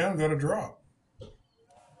neither town got a drop.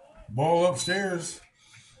 Ball upstairs.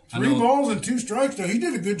 3 balls and 2 strikes. Now, he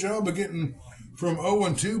did a good job of getting from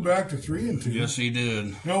 0-2 back to 3-2. Yes, he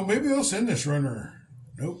did. No, maybe they'll send this runner.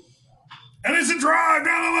 Nope. And it's a drive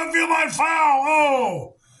down the left field line, foul.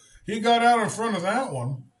 Oh, he got out in front of that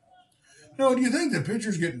one. No, do you think the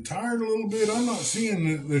pitcher's getting tired a little bit? I'm not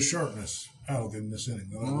seeing the sharpness out of him this inning.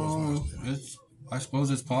 I suppose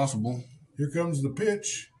it's possible. Here comes the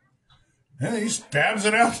pitch. And he stabs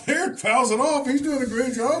it out there and fouls it off. He's doing a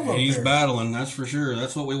great job up there. He's battling, that's for sure.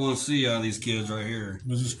 That's what we want to see out of these kids right here.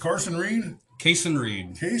 Was this Carson Reed? Cason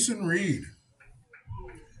Reed. Cason Reed.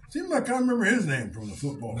 Seems like I remember his name from the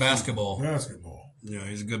football. Basketball. Yeah,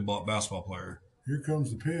 he's a good basketball player. Here comes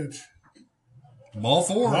the pitch. Ball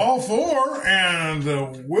 4. Ball 4, and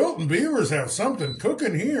the Wilton Beavers have something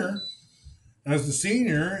cooking here as the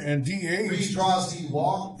senior and DH. Reed draws the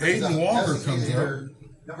walk. Aiden Walker comes up.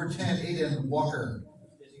 Number 10, Aiden Walker.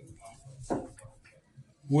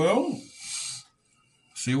 Well,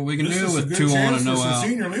 see what we can do this with is a 2 good on chance and no for some out.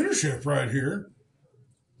 senior leadership right here.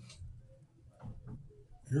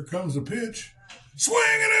 Here comes the pitch. Swing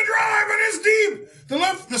and a drive, and it's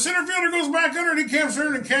deep. The center fielder goes back under, and he camps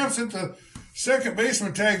there and camps it. The second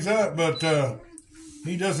baseman tags up, but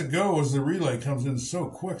he doesn't go as the relay comes in so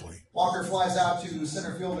quickly. Walker flies out to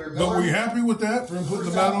center fielder Miller. But were you happy with that, for him putting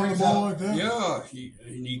the bat on the ball like that? Yeah,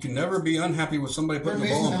 you can never be unhappy with somebody putting the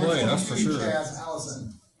ball in play, that's for sure.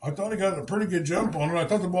 I thought he got a pretty good jump on it. I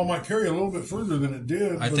thought the ball might carry a little bit further than it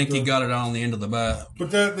did. I think he got it on the end of the bat.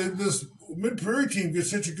 But this Mid-Prairie team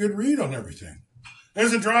gets such a good read on everything.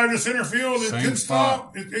 There's a drive to center field. It can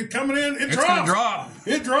stop. It coming in. It drops. Gonna drop.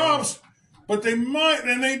 It drops. But they might,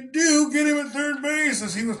 and they do, get him at third base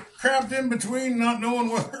as he was trapped in between, not knowing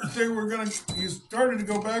whether they were going to. He started to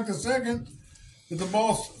go back to second, but the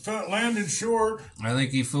ball landed short. I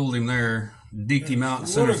think he fooled him there. Deked him out in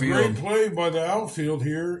center field. What a great play by the outfield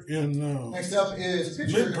here in next up is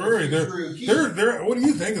pitcher Mid-Prairie. They're what do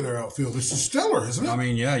you think of their outfield? It's just stellar, isn't it? I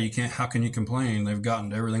mean, yeah, you can't. How can you complain? They've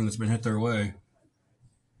gotten everything that's been hit their way.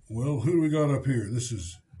 Well, who do we got up here? This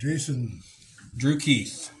is Drew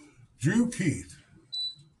Keith.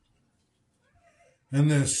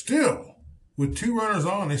 And then still, with 2 runners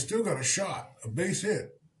on, they still got a shot, a base hit.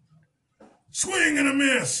 Swing and a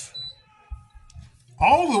miss.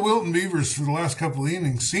 All the Wilton Beavers for the last couple of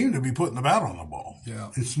innings seem to be putting the bat on the ball. Yeah.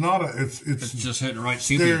 It's not it's just hitting right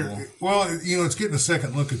to people. Well, it's getting a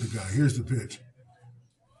second look at the guy. Here's the pitch.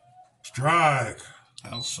 Strike.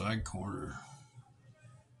 Outside corner.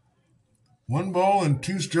 1 ball and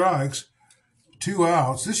 2 strikes. 2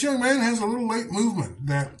 outs. This young man has a little late movement.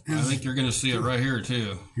 I think you're going to see it right here,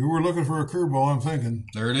 too. You were looking for a curveball, I'm thinking.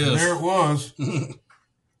 There it is. And there it was.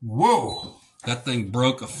 Whoa. That thing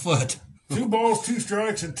broke a foot. 2 balls, 2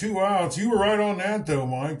 strikes, and 2 outs. You were right on that, though,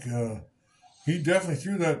 Mike. He definitely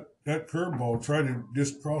threw that curveball, tried to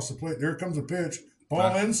just cross the plate. There comes a pitch.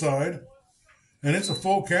 Ball inside, and it's a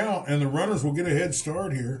full count, and the runners will get a head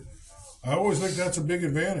start here. I always think that's a big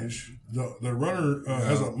advantage. The runner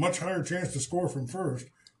has a much higher chance to score from first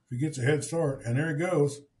if he gets a head start. And there he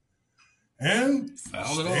goes. And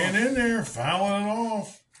staying in there, fouling it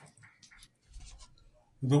off.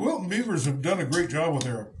 The Wilton Beavers have done a great job with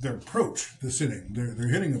their approach this inning, their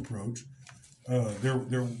hitting approach.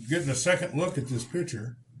 They're getting a second look at this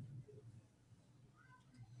pitcher.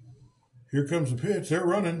 Here comes the pitch. They're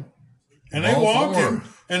running. And they walked him.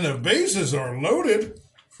 And the bases are loaded.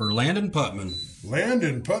 For Landon Putman.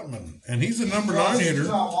 And he's a number 9 hitter.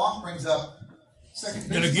 Walk brings up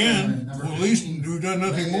second and again, at least we've done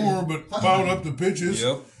nothing more but piled up the pitches.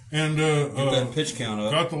 Yep. And get that pitch count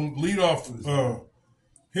up. Got the leadoff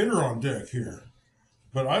hitter on deck here.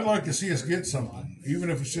 But I'd like to see us get something, even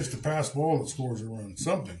if it's just a pass ball that scores a run.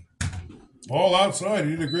 Something. Ball outside.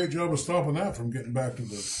 He did a great job of stopping that from getting back to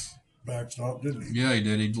the backstop, didn't he? Yeah, he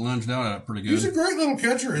did. He lunged out at it pretty good. He's a great little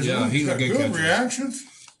catcher, isn't he? Yeah, he's got a good good catcher. reactions.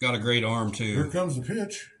 Got a great arm, too. Here comes the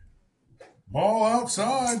pitch. Ball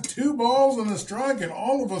outside, 2 balls and a strike, and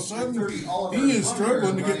all of a sudden, he is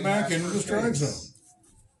struggling to get back into the strike zone.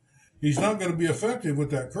 He's not going to be effective with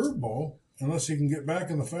that curveball unless he can get back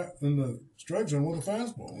in the strike zone with a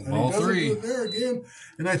fastball. And Ball he doesn't 3. do it there again.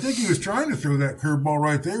 And I think he was trying to throw that curveball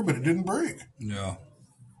right there, but it didn't break. Yeah.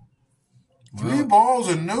 3 balls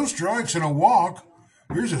and no strikes and a walk.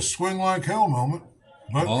 Here's a swing like hell moment.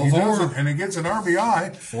 But All he 4. doesn't, and he gets an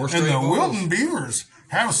RBI. 4 and straight the balls. Wilton Beavers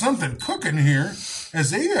have something cooking here as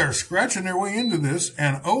they are scratching their way into this,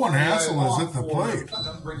 and Owen Hassell is at the plate.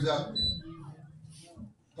 Brings up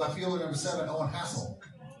left fielder number 7, Owen Hassell.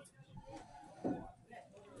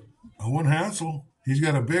 Owen Hassell, he's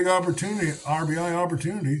got a big opportunity, RBI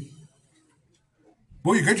opportunity.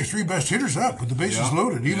 Boy, you got your 3 best hitters up with the bases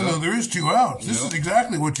loaded, even though there is 2 outs. This is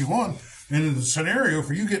exactly what you want. And the scenario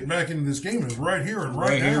for you getting back into this game is right here and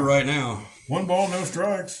right now. Right here, right now. 1 ball, no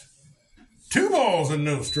strikes. 2 balls and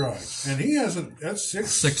no strikes. And he hasn't, that's 6.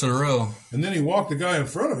 6 in a row. And then he walked the guy in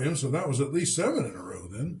front of him, so that was at least 7 in a row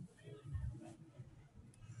then.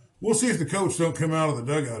 We'll see if the coach don't come out of the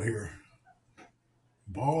dugout here.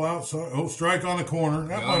 Ball outside. Oh, strike on the corner.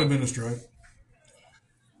 That might have been a strike.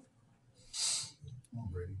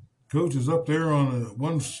 Coach is up there on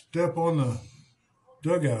 1 step on the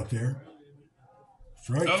dugout there.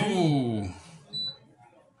 Strike 2.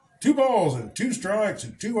 2 balls and 2 strikes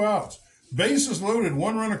and 2 outs. Bases loaded,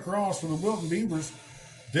 1 run across for the Wilton Beavers.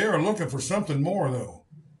 They are looking for something more, though.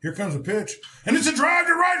 Here comes a pitch, and it's a drive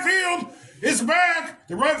to right field. It's back.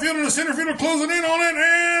 The right fielder and the center fielder closing in on it,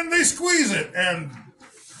 and they squeeze it. And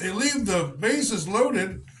they leave the bases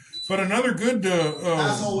loaded, but another good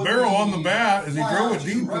barrel on the bat as he drove it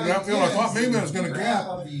deep in the outfield. I thought maybe I was going to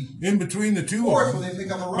gap in between the 2 of them,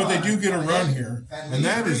 but they do get a run here. And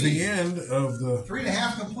that is the end of the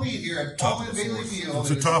 3.5 complete here at top of Bailey Field. It's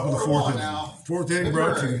the top of the 4th inning. Now. 4th inning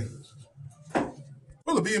brought to you.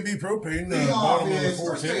 Well, the B&B Propane, bottom of the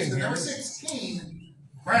 4th inning Number here. 16,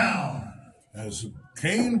 Brown. As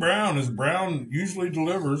Kane Brown, as Brown usually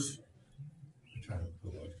delivers.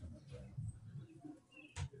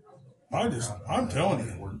 I'm telling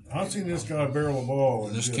you, I've seen this guy barrel a ball.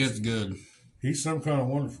 And This kid's good. He's some kind of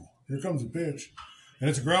wonderful. Here comes the pitch. And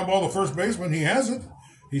it's a ground ball to first baseman. He has it.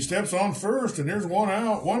 He steps on first, and there's 1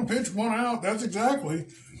 out. 1 pitch, 1 out. That's exactly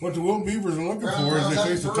what the Wilton Beavers are looking for as they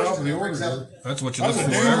face the top of the order here. That's what you That's look a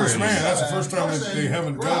for. dangerous every man. inning. That's the first time that they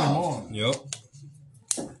haven't got him on. Yep.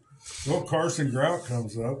 Well, Carson Grout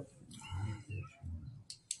comes up.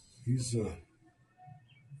 He's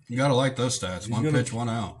You got to like those stats. 1 gonna- pitch, 1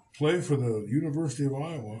 out. play for the University of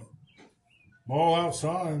Iowa. Ball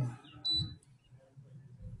outside.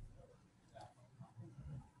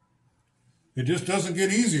 It just doesn't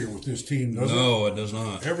get easier with this team, does it? No, it does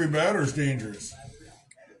not. Every batter's dangerous.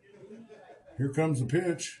 Here comes the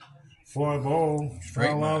pitch. Fly ball.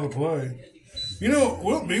 Foul out of the play. You know,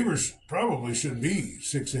 Wilton Beavers probably should be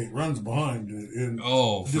 6-8 runs behind.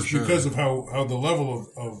 For just sure. because of how the level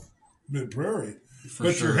of Mid-Prairie.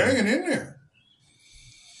 But sure. you're hanging in there.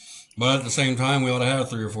 But at the same time, we ought to have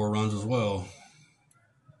 3 or 4 runs as well.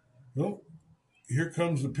 Well, here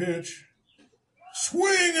comes the pitch.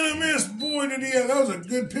 Swing and a miss. Boy, did he have. That was a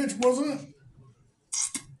good pitch, wasn't it?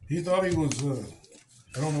 He thought he was,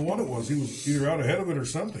 I don't know what it was. He was either out ahead of it or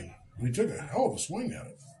something. He took a hell of a swing at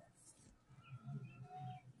it.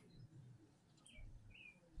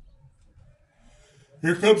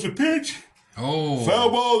 Here comes the pitch. Oh. Foul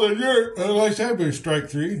ball to dirt. Like that, but strike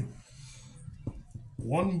 3.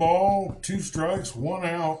 1 ball, 2 strikes, 1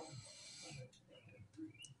 out.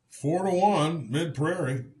 4-1,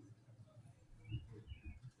 Mid-Prairie.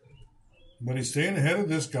 But he's staying ahead of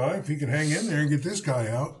this guy. If he could hang in there and get this guy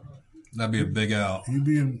out, That'd be a big out. he'd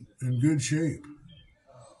be in good shape.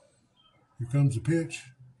 Here comes the pitch.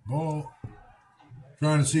 Ball.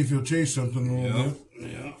 Trying to see if he'll chase something a little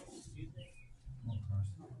bit. Yeah.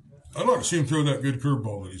 I'd like to see him throw that good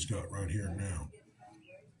curveball that he's got right here and now.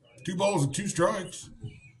 2 balls and 2 strikes.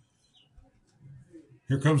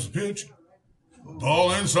 Here comes the pitch.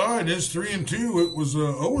 Ball inside. It's 3-2. It was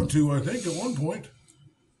 0-2, I think, at one point.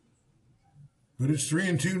 But it's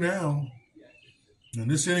 3-2 now. And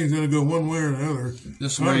this inning's going to go one way or the other.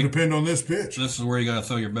 This is going to depend on this pitch. This is where you got to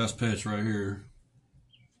throw your best pitch right here.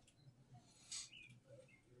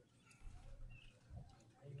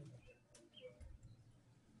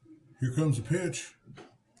 Here comes the pitch.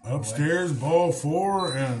 Upstairs, ball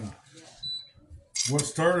 4, and what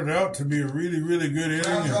started out to be a really, really good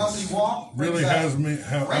inning really has me.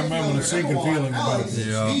 I'm having a sinking feeling about this.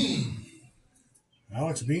 Yeah.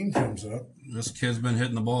 Alex Bean comes up. This kid's been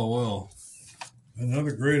hitting the ball well.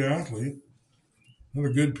 Another great athlete.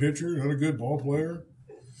 Another good pitcher. Another good ball player.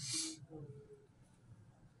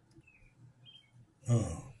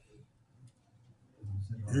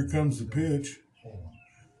 Here comes the pitch.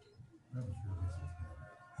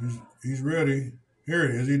 He's ready.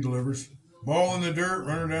 Here he is. He delivers. Ball in the dirt.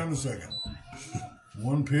 Runner down to second.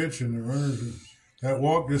 One pitch, and the runners. That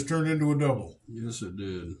walk just turned into a double. Yes, it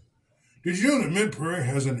did. Did you know that Mid-Prairie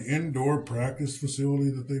has an indoor practice facility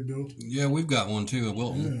that they built? Yeah, we've got one too at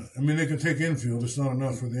Wilton. Yeah, I mean they can take infield. It's not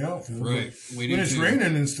enough for the outfield. Right. When it's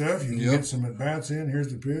raining and stuff, you can get some at bats in.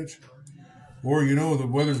 Here's the pitch. Or the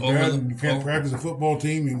weather's bad and you can't practice a football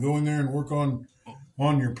team. You can go in there and work on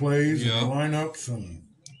your plays and the lineups and.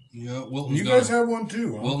 Yeah, you guys have one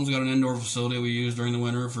too. Huh? Wilton's got an indoor facility we use during the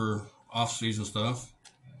winter for off-season stuff.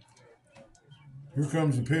 Here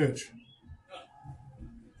comes the pitch.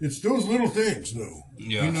 It's those little things, though.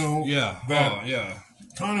 Yeah. That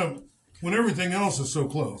kind of, when everything else is so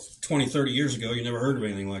close. 20, 30 years ago, you never heard of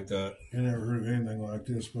anything like that. You never heard of anything like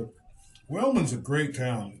this, but Wellman's a great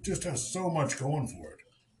town. It just has so much going for it.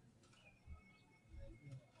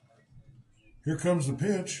 Here comes the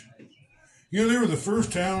pitch. They were the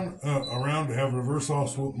first town around to have reverse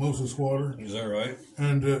osmosis water. Is that right?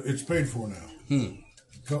 And it's paid for now.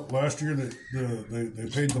 Last year they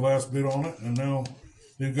paid the last bid on it, and now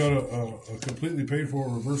they've got a completely paid for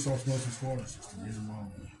reverse osmosis water system.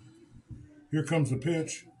 Here comes the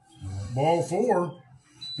pitch. Ball 4.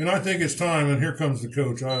 And I think it's time, and here comes the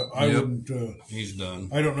coach. I wouldn't... He's done.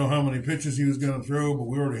 I don't know how many pitches he was going to throw, but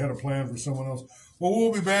we already had a plan for someone else. Well,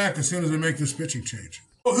 we'll be back as soon as we make this pitching change.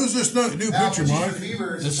 Well, who's this new pitcher, Mike?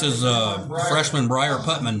 This is freshman Briar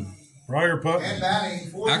Putman. Briar Putman.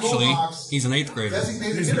 Actually, he's an 8th grader.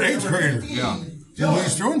 He's an 8th grader. Yeah. Well,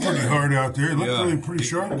 he's throwing pretty hard out there. He looked pretty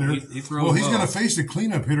sharp there. He's going to face the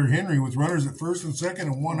cleanup hitter, Henry, with runners at first and second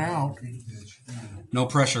and one out. No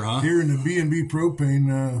pressure, huh? Here in the B&B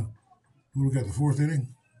Propane, we got the 4th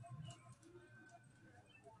inning.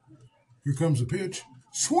 Here comes the pitch.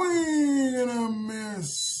 Swing and a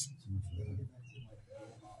miss.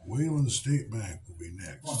 Wayland State Bank will be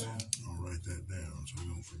next. I'll write that down so we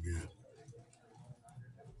don't forget.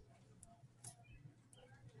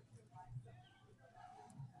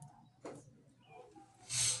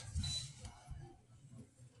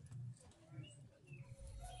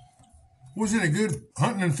 Was it a good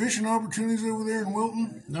hunting and fishing opportunities over there in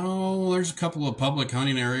Wilton? No, there's a couple of public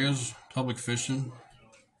hunting areas, public fishing.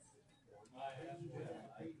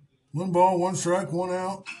 1 ball, 1 strike, 1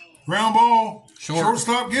 out. Ground ball.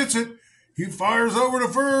 Shortstop gets it. He fires over to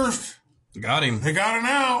first. Got him. They got an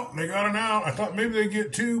out. I thought maybe they'd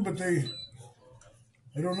get 2, but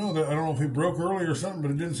I don't know. I don't know if he broke early or something,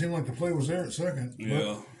 but it didn't seem like the play was there at second.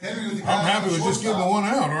 Yeah. I'm happy with just getting the 1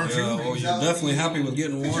 out, aren't you? Well, you're definitely happy with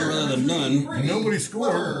getting 1 rather than none. And nobody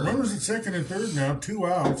scored. Runners at second and third now, 2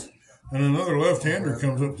 outs. And another left-hander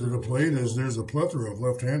comes up to the plate as there's a plethora of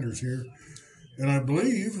left-handers here. And I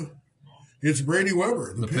believe it's Brady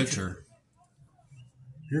Weber, the pitcher.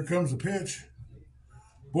 Here comes the pitch.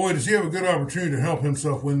 Boy, does he have a good opportunity to help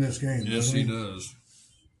himself win this game. Yes, he does.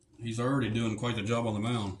 He's already doing quite the job on the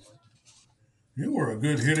mound. You were a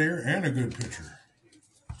good hitter and a good pitcher.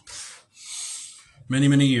 Many,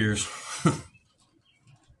 many years.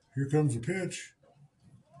 Here comes the pitch.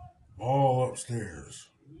 Ball upstairs.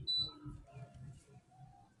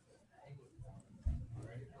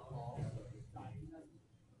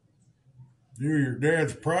 You're your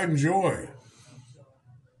dad's pride and joy.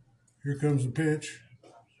 Here comes the pitch.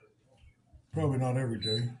 Probably not every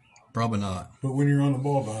day. Probably not. But when you're on the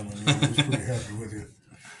ball diamond, he's pretty happy with you.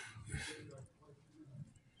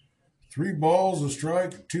 3 balls, a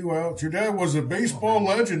strike, 2 outs. Your dad was a baseball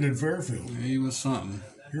legend in Fairfield. He was something.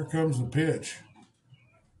 Here comes the pitch.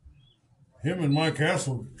 Him and Mike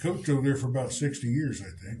Hassell coached over there for about 60 years,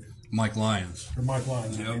 I think. Mike Lyons. Or Mike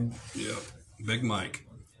Lyons. Yep. Big Mike.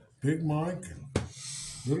 Big Mike and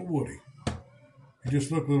little Woody. He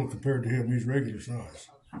just looked little compared to him. He's regular size.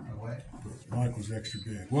 But Mike was extra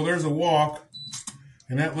big. Well, there's a walk,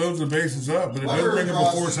 and that loads the bases up, but it doesn't bring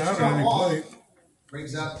up a force out at any plate.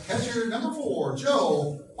 Brings up catcher number 4,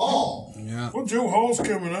 Joe Hall. Yeah. Well, Joe Hall's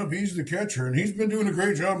coming up. He's the catcher, and he's been doing a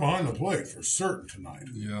great job behind the plate for certain tonight.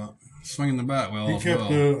 Yeah. Swinging the bat well.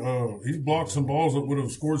 He's blocked some balls that would have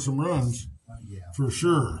scored some runs for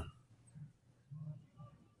sure.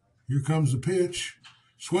 Here comes the pitch.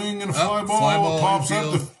 Swing and a fly ball pops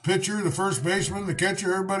up the pitcher, the first baseman, the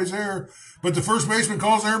catcher, everybody's there. But the first baseman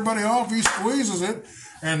calls everybody off. He squeezes it.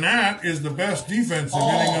 And that is the best defensive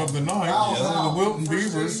inning of the night. The Wilton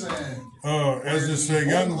Beavers, as this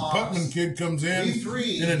young Putman kid comes in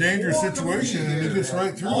a dangerous situation, and he gets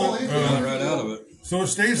right through it. Right out of it. So it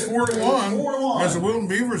stays 4-1, as the Wilton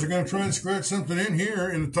Beavers are going to try and scratch something in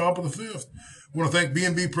here in the top of the 5th. I want to thank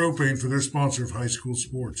B&B Propane for their sponsor of high school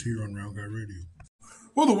sports here on Round Guy Radio.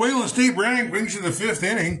 Well, the Wayland State Brand brings you the 5th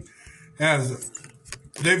inning as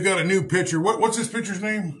they've got a new pitcher. What's this pitcher's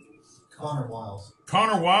name? Connor Wiles.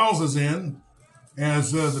 Connor Wiles is in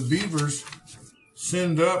as the Beavers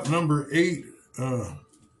send up number 8,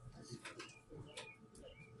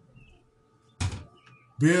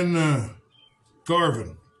 Ben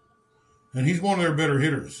Garvin. And he's one of their better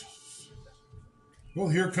hitters. Well,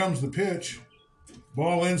 here comes the pitch.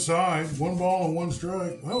 Ball inside. 1 ball and 1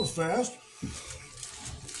 strike. That was fast.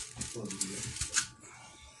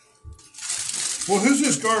 Well,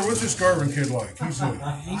 what's this Garvin kid like?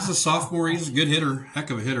 He's a sophomore. He's a good hitter. Heck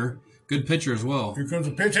of a hitter. Good pitcher as well. Here comes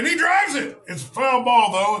the pitch, and he drives it. It's a foul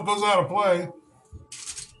ball, though. It goes out of play.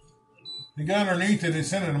 He got underneath it. He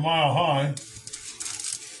sent it a mile high.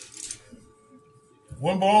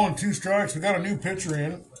 1 ball and 2 strikes. We got a new pitcher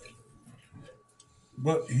in.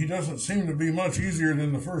 But he doesn't seem to be much easier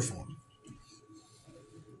than the first one.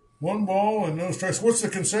 1 ball and no strikes. What's the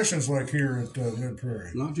concessions like here at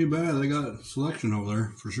Mid-Prairie? Not too bad. They got a selection over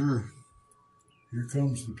there, for sure. Here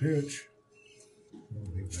comes the pitch.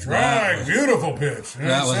 Strike! Beautiful pitch. And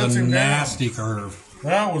that was a nasty curve.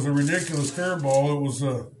 That was a ridiculous curveball. It was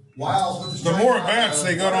the more at-bats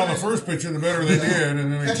they got on the first pitcher, the better they did,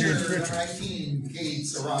 and then they changed pitchers.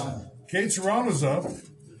 Cade Serrano's up.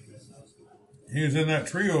 He was in that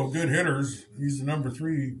trio of good hitters. He's the number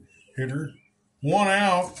 3 hitter. 1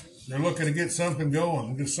 out. They're looking to get something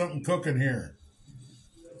going, get something cooking here.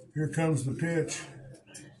 Here comes the pitch.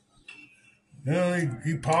 Now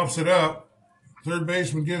he pops it up. Third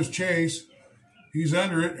baseman gives chase. He's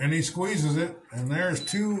under it, and he squeezes it, and there's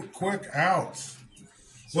 2 quick outs.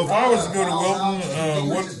 So if I was to go to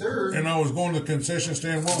Wilton and I was going to the concession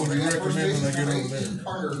stand, what would you recommend when I get over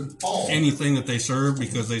there? Anything that they serve,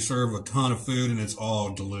 because they serve a ton of food, and it's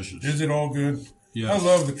all delicious. Is it all good? Yeah. I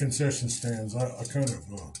love the concession stands. I kind of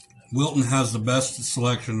Wilton has the best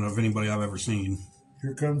selection of anybody I've ever seen.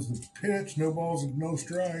 Here comes the pitch. No balls and no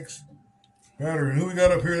strikes. Batter. And who we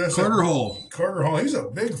got up here? That's Carter Hall. Carter Hall. He's a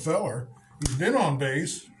big feller. He's been on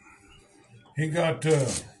base. He got...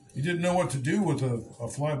 he didn't know what to do with a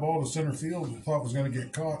fly ball to center field. He thought was going to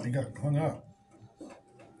get caught, and he got hung up.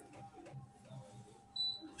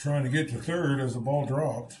 Trying to get to third as the ball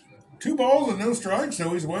dropped. 2 balls and no strikes,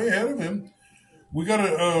 so he's way ahead of him. We got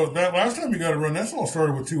that last time you got a run, that's all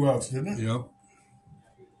started with 2 outs, didn't it? Yep.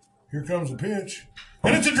 Here comes the pitch.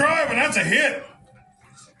 And it's a drive, and that's a hit.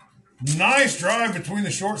 Nice drive between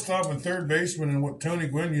the shortstop and third baseman in what Tony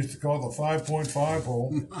Gwynn used to call the 5.5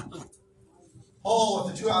 hole. Hall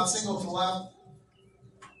with the 2-out single to the left.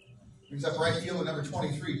 Brings up right fielder number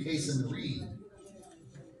 23, Kason Reed.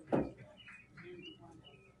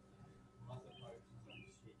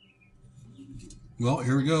 Well,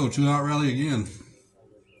 here we go. 2-out rally again.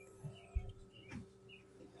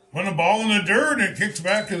 When the ball in the dirt, it kicks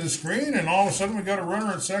back to the screen, and all of a sudden we got a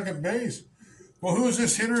runner at second base. Well, who is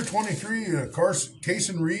this hitter? 23,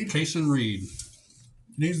 Kason Reed? Kason Reed.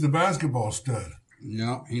 He's the basketball stud.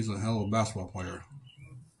 Yeah, he's a hell of a basketball player.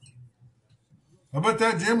 I bet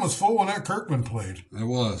that gym was full when that Kirkman played. It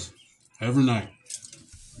was. Every night.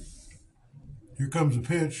 Here comes the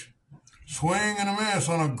pitch. Swing and a miss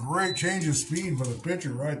on a great change of speed by the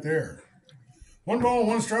pitcher right there. 1 ball,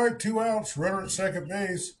 1 strike, 2 outs, runner at second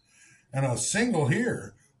base. And a single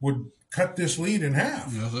here would cut this lead in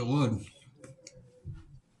half. Yes, it would.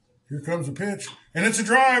 Here comes the pitch. And it's a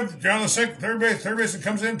drive down the third base. Third baseman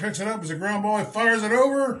comes in, picks it up as a ground ball. He fires it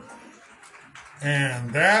over.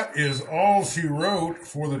 And that is all she wrote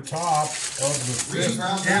for the top of the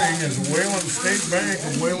 5th inning as Wayland State Bank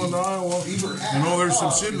of Wayland, Iowa, and all their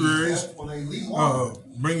subsidiaries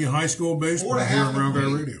bring you high school baseball here on Round Guy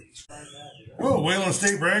Radio. Well, Wayland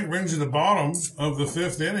State Bank brings you the bottom of the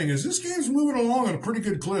 5th inning. This game's moving along at a pretty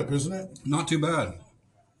good clip, isn't it? Not too bad.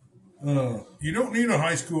 You don't need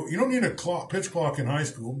a pitch clock in high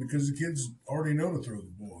school because the kids already know to throw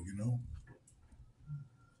the ball, you know.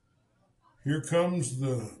 Here comes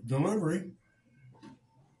the delivery.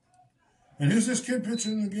 And who's this kid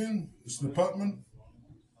pitching again? It's the Putman?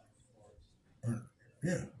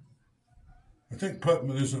 Yeah. I think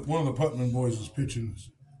Putman is one of the Putman boys is pitching.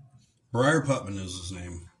 Briar Putman is his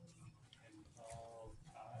name.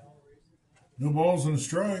 No balls and a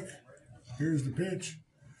strike. Here's the pitch.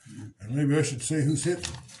 And maybe I should say who's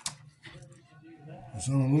hitting. It's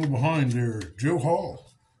on a little behind there. Joe Hall.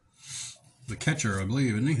 The catcher, I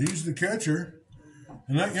believe, isn't he? He's the catcher.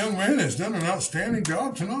 And that young man has done an outstanding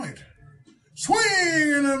job tonight. Swing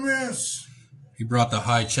and a miss. He brought the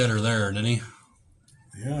high cheddar there, didn't he?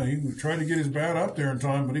 Yeah, he tried to get his bat up there in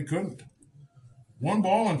time, but he couldn't. 1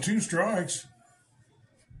 ball and 2 strikes.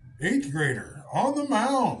 8th grader on the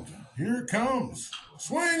mound. Here it comes.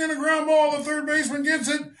 Swing and a ground ball. The third baseman gets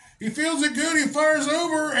it. He feels it good. He fires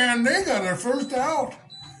over, and they got their first out.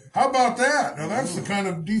 How about that? Now that's the kind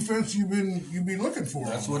of defense you've been looking for.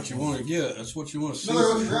 That's what you want to get. That's what you want to see.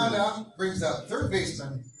 Another one ground out brings up third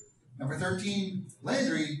baseman, number 13,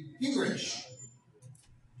 Landry Gingrich.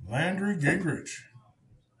 Landry Gingrich.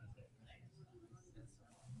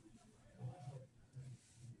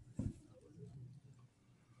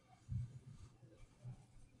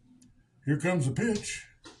 Here comes the pitch.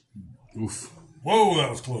 Oof. Whoa, that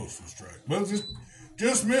was close for a strike. But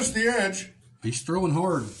just missed the edge. He's throwing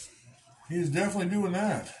hard. He's definitely doing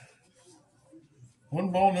that.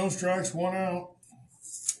 1 ball, no strikes, 1 out.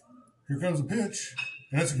 Here comes the pitch.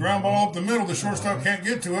 And it's a ground ball up the middle. The shortstop can't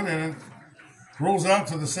get to it, and it rolls out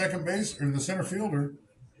to the second base, or the center fielder.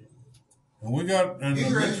 And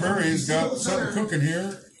the Prairie's got something cooking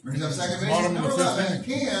here. Brings up second base, Bottom of number the 11, 5th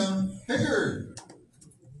Cam Pickard.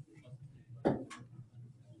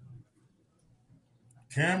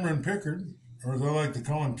 Cameron Pickard, or as I like to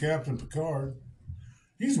call him, Captain Picard.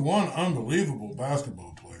 He's one unbelievable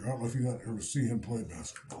basketball player. I don't know if you ever see him play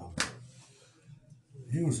basketball.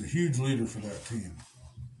 He was a huge leader for that team.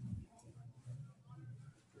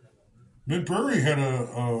 Mid-Prairie had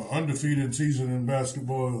a undefeated season in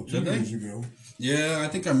basketball 2 years ago. Yeah, I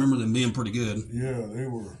think I remember them being pretty good. Yeah,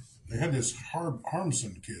 they had this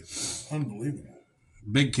Harmson kid. Unbelievable.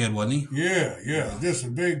 Big kid, wasn't he? Yeah, just a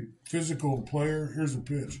big physical player. Here's the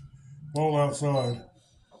pitch. Ball outside.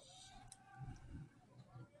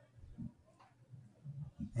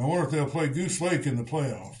 I wonder if they'll play Goose Lake in the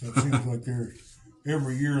playoffs. That seems like they're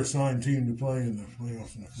every year assigned team to play in the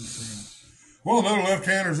playoffs in the first round. Well, another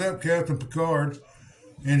left-hander's up, Captain Picard,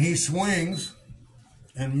 and he swings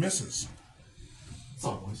and misses. What's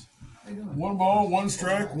up, boys? How you doing? 1 ball, 1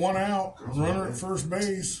 strike, 1 out. Runner at first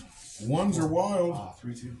base. Ones are wild.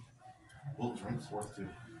 3-2. Wilton's ranked 4th, too.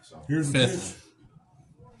 So. Here's the Fifth.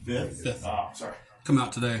 pitch. 5th? Oh, sorry. Come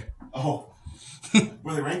out today. Oh.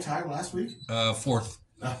 Were they ranked high last week? 4th.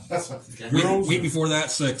 That's what. Okay. Week before that,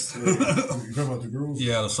 6th. You're talking about the girls?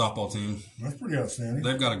 Yeah, the softball team. That's pretty outstanding.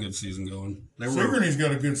 They've got a good season going. Sigourney's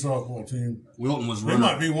got a good softball team. Wilton was They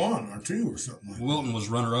might be 1 or 2 or something like that. Wilton was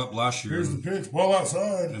runner-up last year Here's the pitch. Ball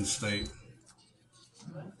outside. in state.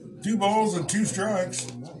 2 balls and 2 strikes.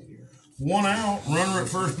 1 out. Runner at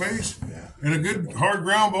first base. And a good hard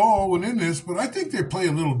ground ball within this. But I think they play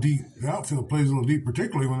a little deep. The outfield plays a little deep,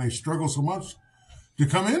 particularly when they struggle so much to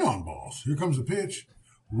come in on balls. Here comes the pitch.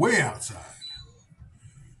 Way outside.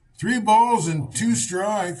 3 balls and 2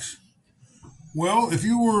 strikes. Well, if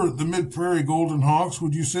you were the Mid-Prairie Golden Hawks,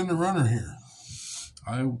 would you send a runner here?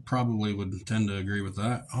 I probably would tend to agree with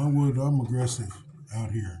that. I would. I'm aggressive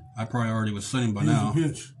out here. I probably already was sitting by Here's now. the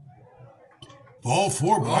pitch. Ball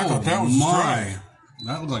 4, but I thought that was a strike.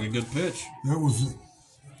 That looked like a good pitch. That was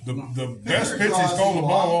the best pitch he's called the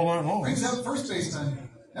ball all night long. Brings up first baseman,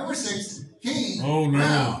 number 6, King Oh, no.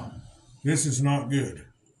 Brown. This is not good.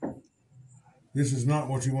 This is not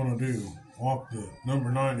what you want to do. Walk the number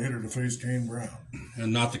 9 hitter to face Kane Brown.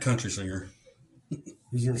 And not the country singer.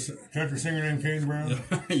 Is there a country singer named Kane Brown?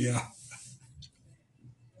 Yeah.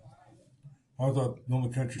 I thought the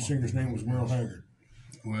only country singer's name was Merle Haggard.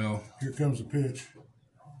 Well, Here comes the pitch.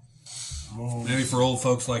 Ball. maybe for old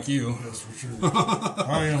folks like you. That's for sure.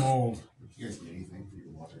 I am old. You guys need anything for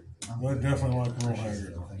your water? But I definitely like Merle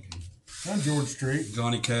Haggard. And George Strait.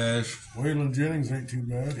 Johnny Cash. Waylon Jennings ain't too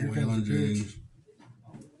bad. Here Waylon comes the pitch. Jennings.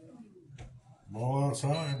 Ball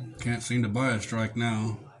outside. Can't seem to buy a strike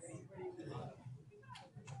now.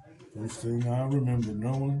 First thing I remember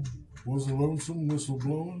knowing was the lonesome whistle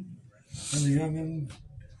blowing and the youngin'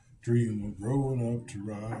 dream of growing up to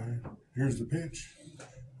ride. Here's the pitch.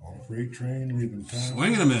 On a freight train leaving town.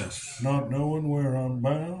 Swing and a miss. Not knowing where I'm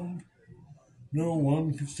bound. No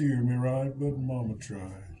one could steer me right, but Mama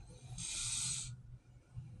tried.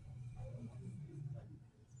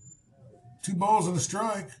 2 balls and a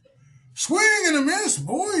strike. Swing and a miss.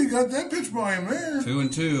 Boy, you got that pitch by him there.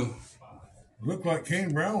 2-2. Looked like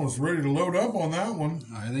Kane Brown was ready to load up on that one.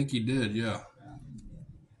 I think he did, yeah.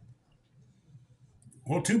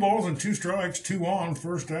 Well, 2 balls and 2 strikes, 2 on,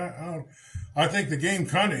 first out. I think the game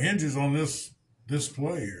kind of hinges on this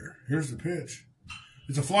play here. Here's the pitch.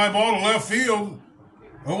 It's a fly ball to left field.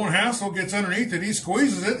 Owen Hassell gets underneath it. He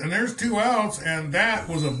squeezes it, and there's 2 outs, and that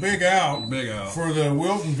was a big out, for the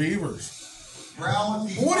Wilton Beavers. What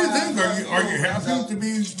do you think? Are you happy to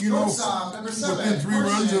be, within 3 runs of them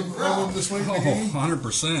this late in the game?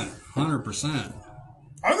 100%. 100%.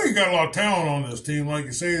 I think you got a lot of talent on this team. Like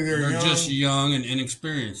you say, they're young. Just young and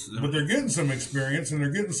inexperienced. But they're getting some experience, and they're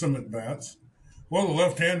getting some at-bats. Well, the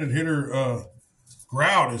left-handed hitter,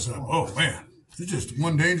 Grout, is up. Oh, man. It's just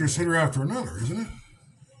one dangerous hitter after another, isn't it?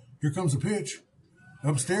 Here comes the pitch.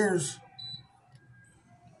 Upstairs.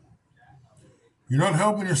 You're not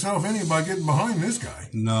helping yourself any by getting behind this guy.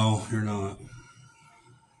 No, you're not.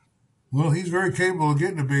 Well, he's very capable of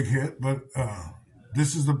getting a big hit, but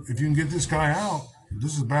if you can get this guy out,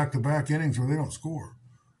 this is back-to-back innings where they don't score.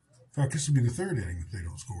 In fact, this would be the 3rd inning if they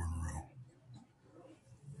don't score in a row.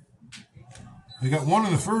 They got 1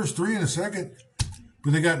 in the first, 3 in the second,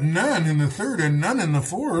 but they got none in the 3rd and none in the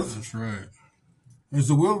 4th. That's right. As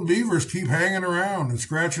the Wilton Beavers keep hanging around and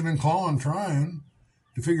scratching and clawing, trying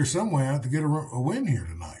to figure some way out to get a win here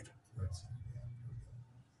tonight.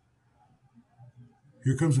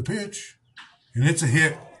 Here comes the pitch, and it's a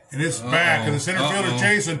hit, and it's back, and the center fielder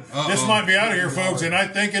chasing. This might be out of here, folks, and I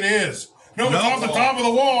think it is. No, it's off the top of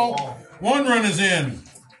the wall. 1 run is in.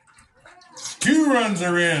 2 runs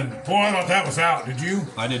are in. Boy, I thought that was out. Did you?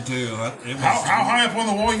 I did too. How high up on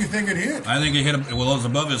the wall you think it hit? I think it hit. Well, it was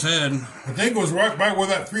above his head. I think it was right by where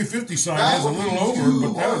that 350 sign is, a little over,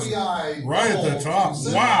 but that was right at the top.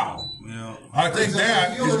 Wow. Yeah. I think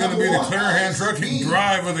that is going to be the clear hand trucking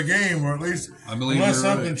drive of the game, or at least I believe unless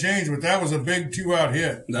something right. changed. But that was a big 2-out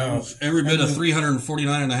hit. That was every bit of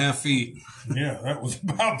 349.5 feet. Yeah, that was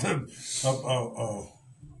about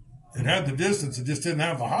it had the distance, it just didn't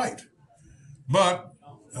have the height. But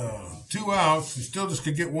 2 outs, he still just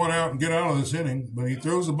could get 1 out and get out of this inning. But he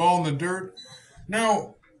throws the ball in the dirt.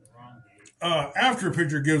 Now, after a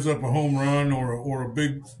pitcher gives up a home run or a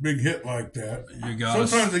big hit like that,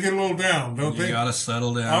 sometimes they get a little down, don't they? You got to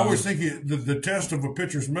settle down. I always think the test of a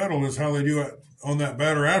pitcher's mettle is how they do it on that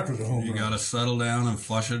batter after the home run. You got to settle down and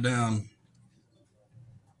flush it down.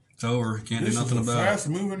 It's over. You can't do nothing about it. This is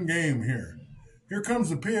a fast-moving game here. Here comes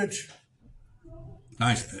the pitch.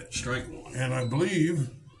 Nice pitch. Strike 1. And I believe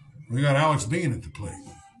we got Alex Bean at the plate.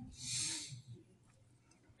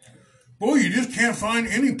 Boy, you just can't find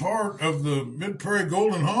any part of the Mid-Prairie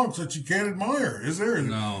Golden Hawks that you can't admire, is there?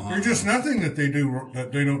 No. There's just nothing that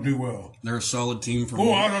they don't do well. They're a solid team from.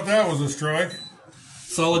 Oh, I thought that was a strike.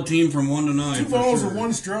 Solid team from 1 to 9. 2 balls and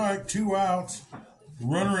 1 strike, 2 outs.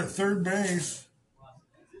 Runner at third base.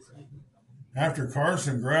 After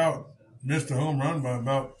Carson Grout missed a home run by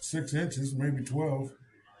about 6 inches, maybe 12.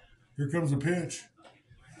 Here comes the pitch.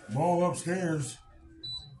 Ball upstairs.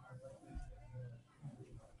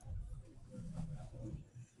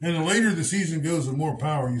 And the later the season goes, the more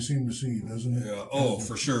power you seem to see, doesn't it? Yeah. Oh,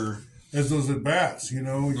 for sure. As those at-bats, you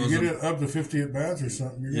get it up to 50 at-bats or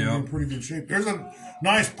something, you're going to be in pretty good shape. There's a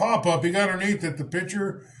nice pop-up. You got underneath it, the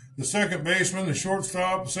pitcher, the second baseman, the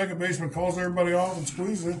shortstop, the second baseman calls everybody off and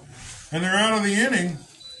squeezes it. And they're out of the inning,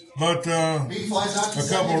 but a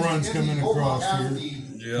couple runs coming across here.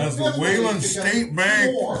 Yeah. As the Wayland State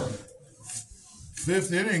Bank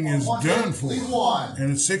 5th inning is done for,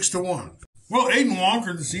 and it's 6-1. Well, Aiden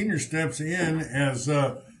Walker, the senior, steps in as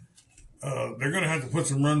they're going to have to put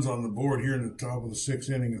some runs on the board here in the top of the 6th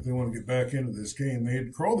inning if they want to get back into this game. They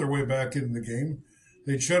had crawled their way back into the game.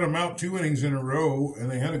 They'd shut them out 2 innings in a row,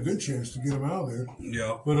 and they had a good chance to get them out of there.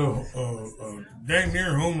 Yeah. But a dang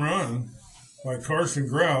near home run by Carson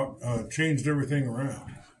Grout changed everything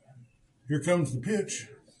around. Here comes the pitch,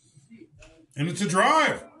 and it's a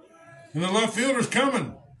drive. And the left fielder's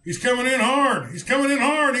coming. He's coming in hard.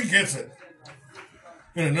 He gets it.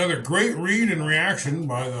 And another great read and reaction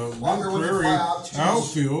by the Prairie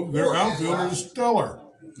outfield. Their outfielder is stellar.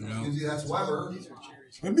 Yeah. That's Weber.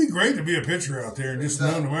 It'd be great to be a pitcher out there and just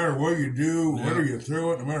know no matter what you do, whether you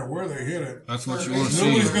throw it, no matter where they hit it. That's what you want to see.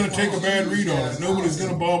 Nobody's going to take a bad read on it. Nobody's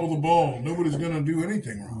going to bobble the ball. Nobody's going to do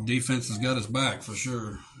anything wrong. Defense has got his back for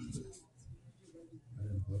sure.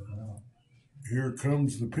 Here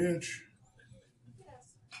comes the pitch.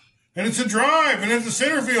 And it's a drive, and it's a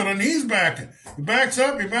center field, and he's backing. He backs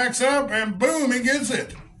up, and boom, he gets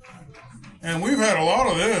it. And we've had a lot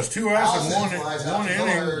of this. 2 outs in one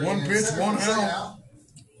inning, 1 pitch, 1 out.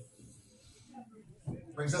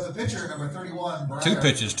 Brings up the pitcher, number 31, Brian. 2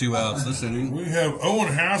 pitches, 2 outs this inning. We have Owen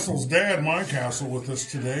Hassell's dad, Mike Hassell, with us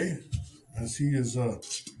today, as he is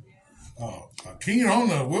keen on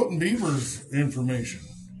the Wilton Beavers information.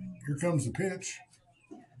 Here comes the pitch.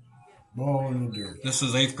 Ball in the dirt. This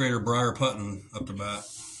is 8th grader Briar Putton up to bat.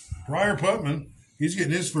 Briar Putman, he's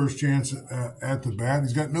getting his first chance at the bat.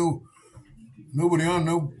 He's got nobody on,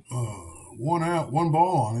 no 1 out, 1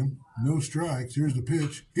 ball on him, no strikes. Here's the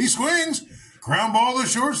pitch. He swings. Ground ball to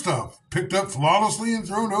shortstop. Picked up flawlessly and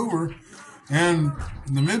thrown over. And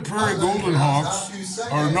the Mid-Prairie Golden Hawks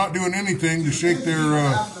are not doing anything to shake their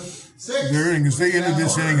innings. They ended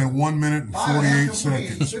this inning in 1 minute and 48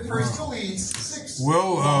 seconds.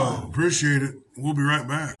 Well, appreciate it. We'll be right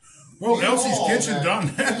back. Well, Elsie's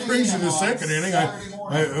Kitchen.net brings you the second inning.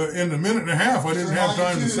 In a minute and a half, I didn't have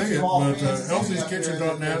time to say it, but Elsie's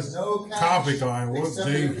Kitchen.net, topic Iowa,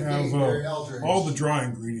 they have all the dry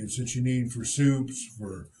ingredients that you need for soups,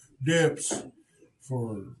 for dips,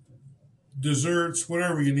 for desserts,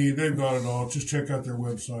 whatever you need. They've got it all. Just check out their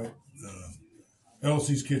website,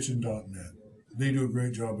 Elsie's Kitchen.net. They do a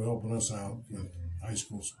great job of helping us out with high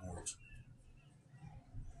school sports.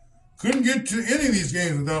 Couldn't get to any of these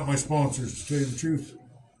games without my sponsors, to tell you the truth.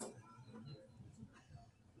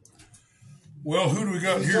 Well, who do we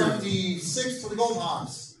got here? 76 for the Golden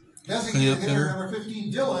Hawks. Designated hitter number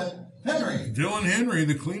 15, Dylan Henry. Dylan Henry,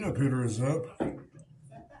 the cleanup hitter, is up.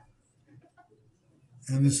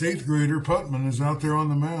 And this 8th grader, Putman, is out there on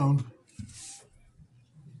the mound.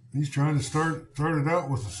 He's trying to start it out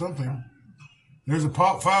with something. There's a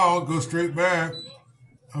pop foul, goes straight back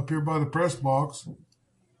up here by the press box.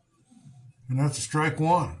 And that's a strike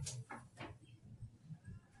 1.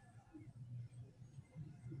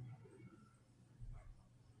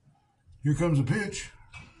 Here comes a pitch.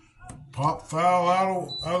 Pop foul out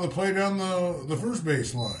of the play down the first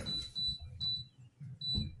base line.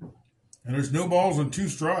 And there's no balls and 2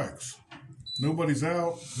 strikes. Nobody's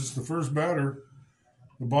out. Just the first batter.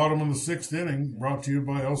 The bottom of the 6th inning, brought to you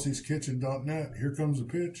by LC'sKitchen.net. Here comes the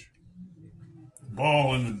pitch.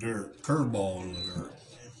 Ball in the dirt. Curveball in the dirt.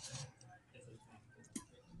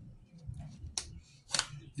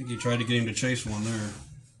 I think he tried to get him to chase one there.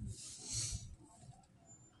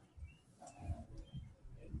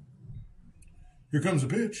 Here comes the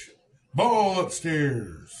pitch. Ball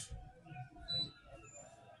upstairs.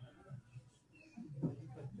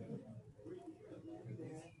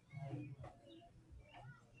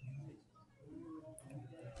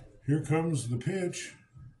 Here comes the pitch.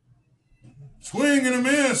 Swing and a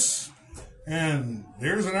miss. And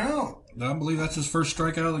there's an out. I believe that's his first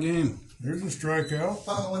strikeout of the game. There's a strikeout.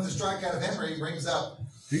 Putman with the strikeout of Henry brings up.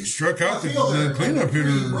 He struck out the cleanup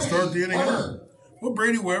hitter to start the inning out. Well,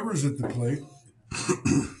 Brady Weber's at the plate.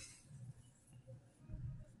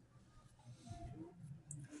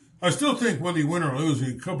 I still think whether you win or lose,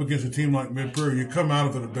 you come up against a team like Mid-Prairie, you come out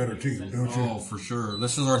of it a better team, don't you? Oh, for sure.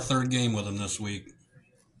 This is our 3rd game with them this week.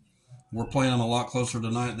 We're playing them a lot closer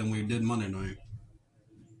tonight than we did Monday night.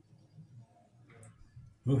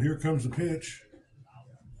 Well, here comes the pitch.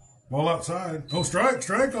 Ball outside. Oh, strike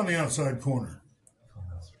on the outside corner.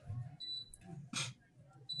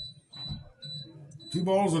 2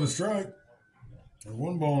 balls and a strike. Or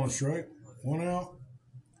 1 ball and a strike. 1 out.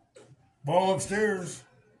 Ball upstairs.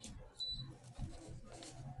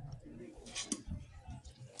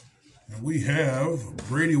 And we have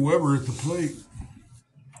Brady Weber at the plate.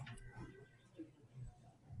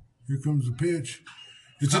 Here comes the pitch.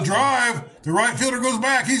 It's a drive. The right fielder goes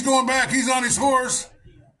back. He's going back. He's on his horse.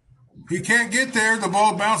 He can't get there. The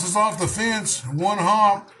ball bounces off the fence. 1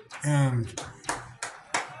 hop. And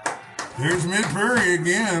there's Mid-Prairie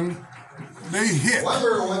again. They hit.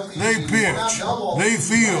 They pitch. They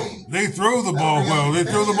field. They throw the ball well. They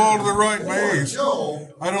throw the ball to the right base.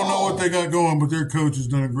 I don't know what they got going, but their coach has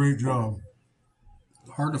done a great job.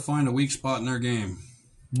 Hard to find a weak spot in their game.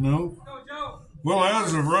 No. Well,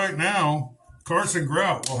 as of right now, Carson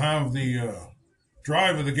Grout will have the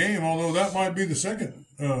drive of the game, although that might be the second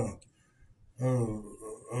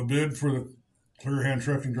bid for the clear hand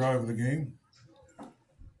trucking drive of the game.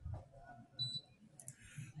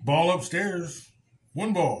 Ball upstairs.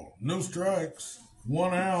 1 ball. No strikes.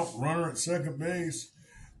 1 out. Runner at second base.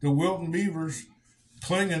 The Wilton Beavers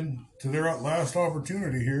clinging to their last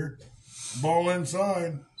opportunity here. Ball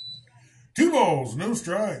inside. 2 balls. No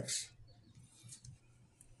strikes.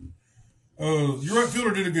 Your right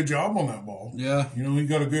fielder did a good job on that ball. Yeah. You know, he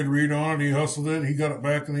got a good read on it. He hustled it. He got it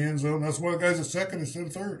back in the end zone. That's why the guy's at second instead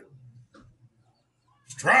of third.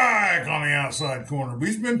 Strike on the outside corner. But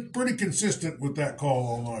he's been pretty consistent with that call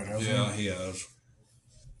all night, hasn't he? Yeah, he has.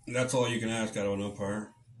 That's all you can ask out of an umpire.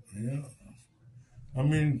 Yeah. I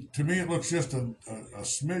mean, to me, it looks just a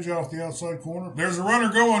smidge off the outside corner. There's a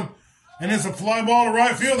runner going, and it's a fly ball to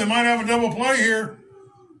right field. They might have a double play here,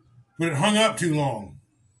 but it hung up too long.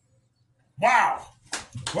 Wow.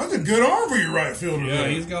 That's a good arm for your right fielder. Yeah, there.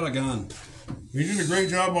 he's got a gun. He did a great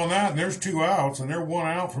job on that, and there's 2 outs, and they're 1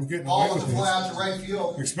 out from getting away All with with the fly this. out to right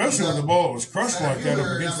field. Especially when the ball was crushed like that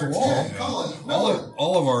up against the wall.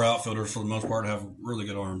 All of our outfielders, for the most part, have really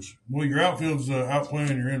good arms. Well, your outfield's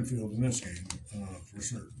outplaying your infield in this game, for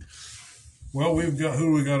certain. Well, who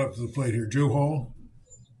do we got up to the plate here? Joe Hall.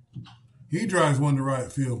 He drives one to right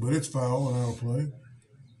field, but it's foul and out of play.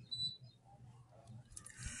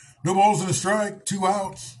 No balls and a strike, 2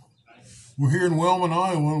 outs. We're here in Wellman,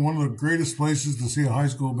 Iowa, one of the greatest places to see a high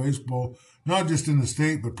school baseball, not just in the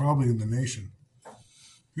state, but probably in the nation.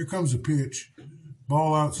 Here comes the pitch.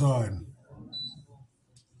 Ball outside.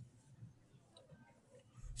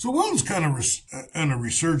 So Wilton's kind of on a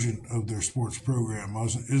resurgent of their sports program,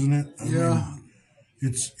 isn't it? I mean,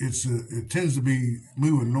 it tends to be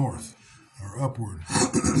moving north or upward.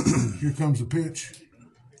 Here comes the pitch.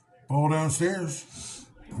 Ball downstairs.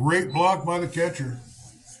 Great block by the catcher.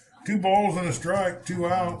 2 balls and a strike, 2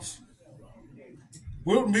 outs.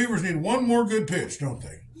 Wilton Beavers need one more good pitch, don't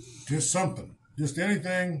they? Just something. Just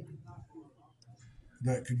anything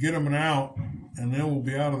that could get them an out, and then we'll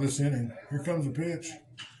be out of this inning. Here comes the pitch.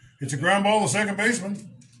 It's a ground ball to second baseman.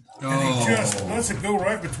 And he just lets it go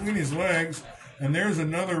right between his legs. And there's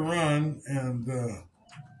another run. And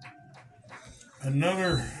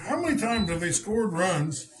how many times have they scored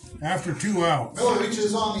runs after 2 outs? Miller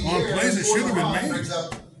reaches on the air. Plays that should have been made. Brings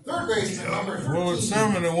up third baseman number 13. Well, it's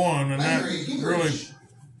 7-1, and that Henry Gingrich. really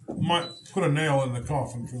might put a nail in the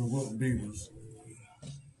coffin for the Wilton Beavers.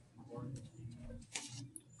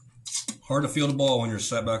 Hard to field a ball when you're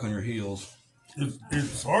sat back on your heels.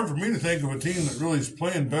 It's hard for me to think of a team that really is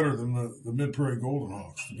playing better than the Mid-Prairie Golden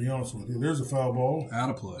Hawks, to be honest with you. There's a foul ball. Out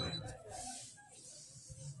of play.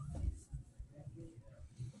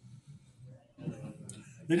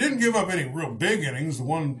 They didn't give up any real big innings. The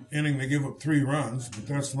one inning they gave up 3 runs,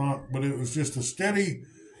 but it was just a steady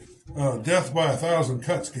death by 1,000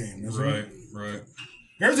 cuts game, isn't it? Right.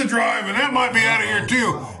 There's a drive, and that might be out of here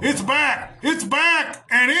too. It's back,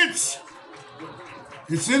 and it's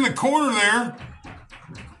in the corner there.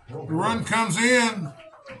 The run comes in.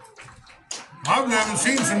 I haven't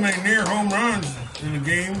seen so many near home runs in the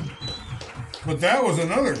game, but that was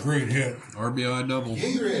another great hit. RBI double.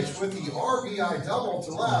 Gingrich with the RBI double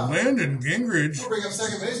to left. Landon Gingrich He'll bring up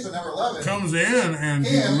second baseman number 11. comes in and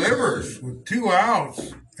delivers with 2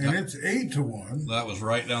 outs, and it's 8-1. That was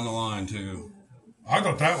right down the line, too. I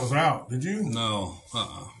thought that was out. Did you? No.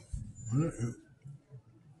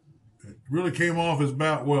 It really came off his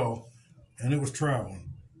bat well, and it was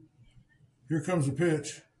traveling. Here comes the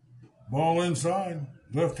pitch. Ball inside.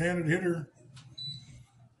 Left-handed hitter.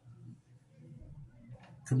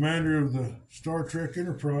 Commander of the Star Trek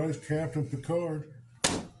Enterprise, Captain Picard.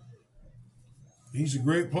 He's a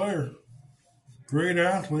great player. Great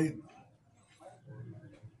athlete.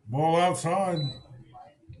 Ball outside.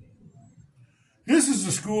 This is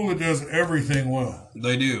a school that does everything well.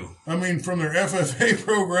 They do. I mean, from their FFA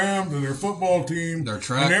program to their football team, Their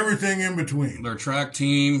track, and everything in between. Their track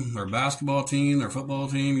team, their basketball team, their football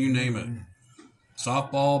team, you name it.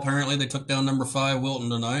 Softball, apparently they took down number 5 Wilton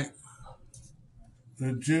tonight.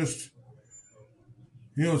 It just,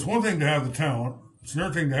 it's one thing to have the talent. It's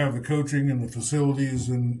another thing to have the coaching and the facilities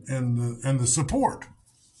and the support.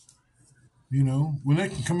 When they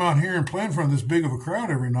can come out here and play in front of this big of a crowd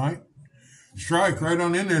every night. Strike right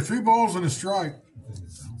on in there. 3 balls and a strike.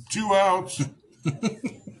 2 outs.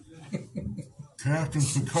 Captain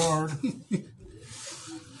Picard. Did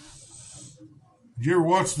you ever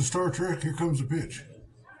watch the Star Trek? Here comes the pitch.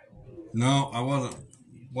 No, I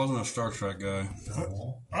wasn't a Star Trek guy.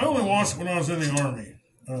 I only watched it when I was in the Army.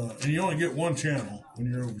 And you only get one channel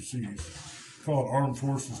when you're overseas. Called Armed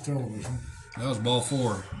Forces Television. That was ball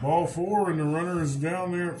 4. Ball 4, and the runner is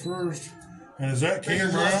down there at first. And is that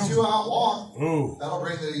Kane Brown? 2-out walk. Oh. That'll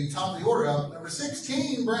bring the top of the order up. Number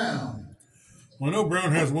 16, Brown. Well, I know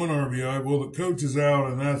Brown has 1 RBI. Well, the coach is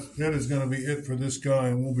out, and that is going to be it for this guy,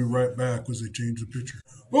 and we'll be right back as they change the pitcher.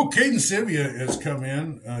 Well, Caden Sivia has come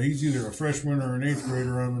in. He's either a freshman or an 8th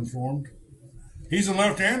grader, I'm informed. He's a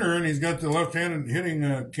left-hander, and he's got the left-handed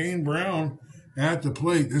hitting Kane Brown at the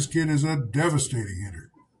plate. This kid is a devastating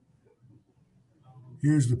hitter.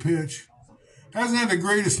 Here's the pitch. Hasn't had the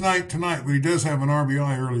greatest night tonight, but he does have an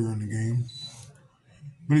RBI earlier in the game.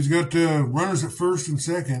 But he's got runners at first and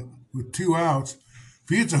second with 2 outs. If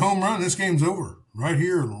he hits a home run, this game's over right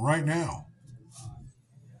here and right now.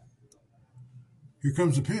 Here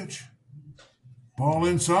comes the pitch. Ball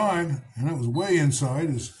inside, and it was way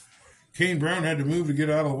inside as Kane Brown had to move to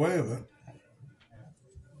get out of the way of it.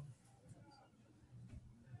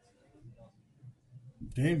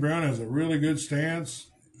 Kane Brown has a really good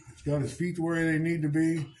stance. He's got his feet where they need to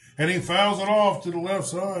be. And he fouls it off to the left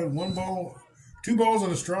side. 1 ball, 2 balls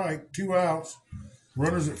and a strike, 2 outs.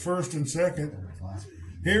 Runners at first and second.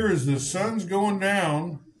 Here is the sun's going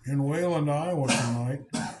down in Wayland, Iowa tonight.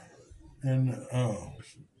 And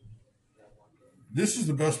this is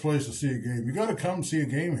the best place to see a game. You got to come see a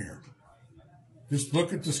game here. Just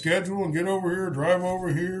look at the schedule and get over here, drive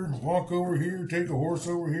over here, walk over here, take a horse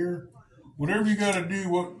over here. Whatever you got to do,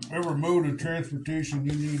 whatever mode of transportation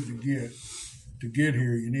you need to get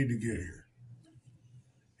here, you need to get here.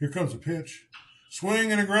 Here comes the pitch.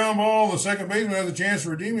 Swing and a ground ball. The second baseman has a chance to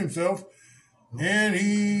redeem himself. And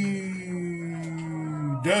he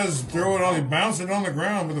does throw it on. He bounces it on the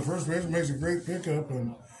ground, but the first baseman makes a great pickup.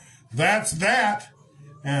 And that's that.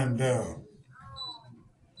 And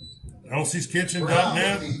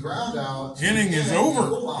LCskitchen.net inning is over.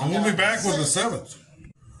 And we'll be back with the 7th.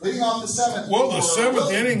 Leading off the 7th. Well, the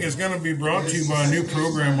 7th inning is going to be brought to you by a new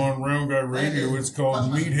program on Rail Guy Radio. It's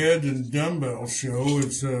called Meathead and Dumbbell Show.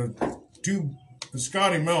 It's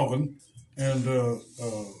Scotty Melvin and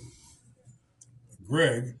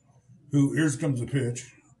Greg, who, here comes the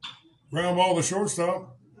pitch. Ground ball to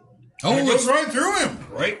shortstop. Oh, it goes right through him.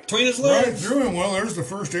 Right between his legs. Right through him. Well, there's the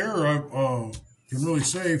first error I can really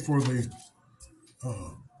say for the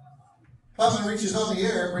Puffin reaches on the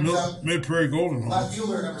air, brings up Mid-Prairie Golden left Hawks.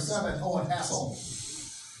 fielder number 7, Owen Hassell.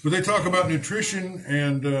 But they talk about nutrition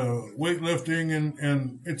and weightlifting,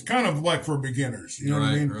 and it's kind of like for beginners. You know what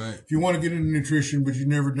I mean? Right. If you want to get into nutrition, but you've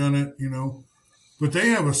never done it, But they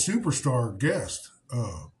have a superstar guest.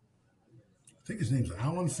 I think his name's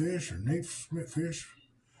Alan Fish or Nate Smith Fish.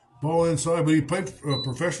 Ball inside, but he played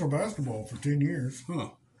professional basketball for 10 years. Huh.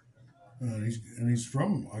 He's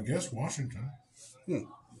from, I guess, Washington.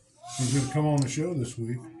 He's going to come on the show this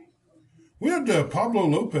week. We had Pablo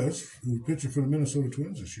Lopez, who's pitching for the Minnesota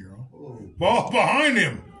Twins this year. Ball behind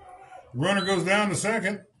him. The runner goes down to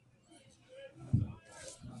second.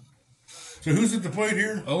 So who's at the plate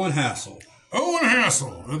here? Owen Hassell. Owen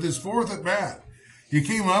Hassell with his 4th at bat. He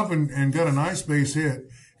came up and got a nice base hit.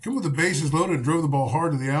 Came with the bases loaded, drove the ball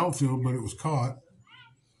hard to the outfield, but it was caught.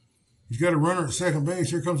 He's got a runner at second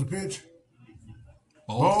base. Here comes the pitch.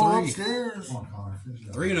 Ball 3. Upstairs.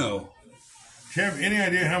 3-0. Do you have any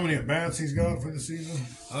idea how many at-bats he's got for the season?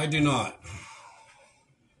 I do not.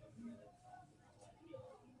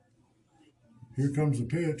 Here comes the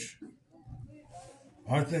pitch.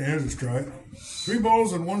 I think there's a strike. 3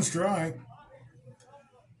 balls and 1 strike.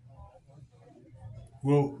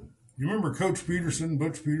 Well, you remember Coach Peterson,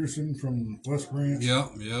 Butch Peterson from West Branch?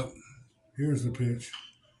 Yep. Here's the pitch.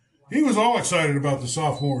 He was all excited about the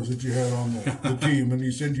sophomores that you had on the team, and he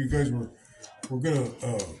said you guys were going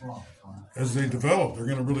to, as they develop, they're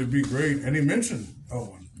going to really be great. And he mentioned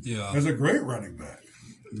Owen as a great running back.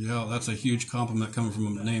 Yeah, that's a huge compliment coming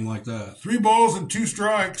from a name like that. 3 balls and 2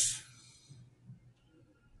 strikes.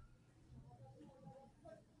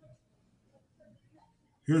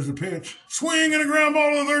 Here's the pitch. Swing and a ground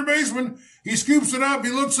ball to the third baseman. He scoops it up.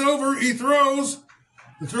 He looks over. He throws.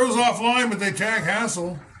 The throw's offline, but they tag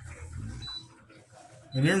Hassell.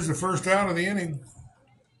 And there's the first out of the inning.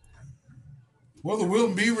 Well, the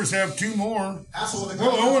Wilton Beavers have 2 more.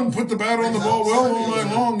 Well, Owen put the bat on the ball well all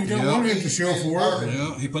night long. He got 1 hit to show for it.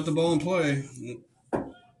 Yeah, he put the ball in play.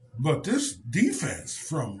 But this defense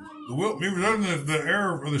from the Wilton Beavers, other than the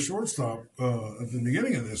error of the shortstop at the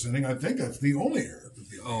beginning of this inning, I think that's the only error.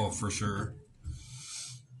 Oh, for sure.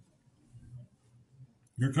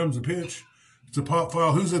 Here comes the pitch. It's a pop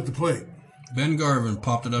foul. Who's at the plate? Ben Garvin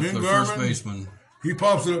popped it up to the first baseman. He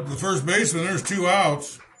pops it up to the first baseman. There's 2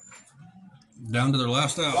 outs. Down to their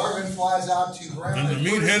last out. Garvin flies out to ground. And the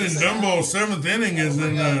Meathead and Dumbo 7th inning is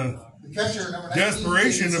in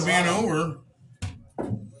desperation of being over,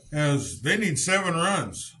 as they need 7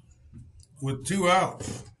 runs with 2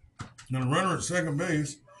 outs and a runner at second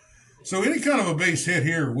base. So any kind of a base hit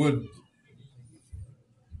here would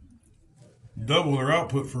double their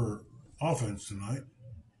output for offense tonight.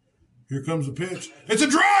 Here comes the pitch. It's a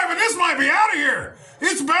drive, and this might be out of here.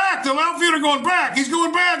 It's back. The outfielder going back. He's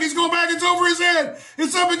going back. He's going back. It's over his head.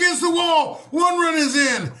 It's up against the wall. 1 run is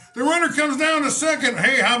in. The runner comes down to second.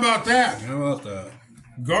 Hey, how about that? How about that?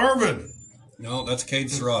 Garvin. No, that's Cade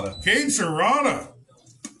Serrata. Cade Serrata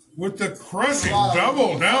with the crushing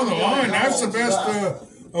double down the line. That's the best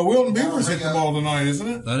Wilton Beavers hit the ball tonight, isn't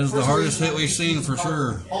it? That is the hardest hit we've seen for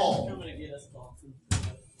sure.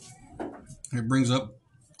 It brings up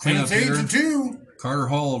And it's 8-2. Carter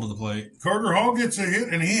Hall to the plate. Carter Hall gets a hit,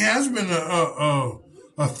 and he has been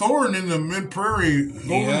a thorn in the Mid-Prairie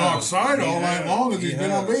Golden Hawk side all night long, as he's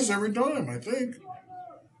been on base every time, I think.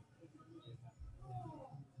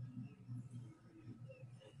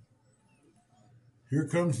 Here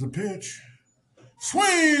comes the pitch.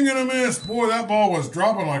 Swing and a miss. Boy, that ball was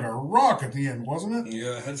dropping like a rock at the end, wasn't it?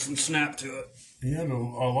 Yeah, it had some snap to it. He had a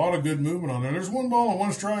lot of good movement on there. There's 1 ball and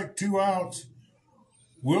 1 strike, 2 outs.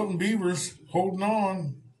 Wilton Beavers holding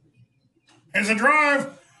on. It's a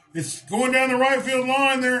drive. It's going down the right field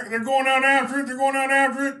line. They're going out after it. They're going out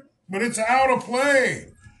after it. But it's out of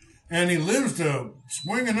play. And he lives to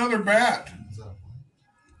swing another bat.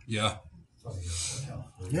 Yeah.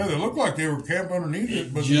 Yeah, they looked like they were camped underneath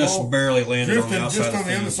it, but just barely landed on the outside just on the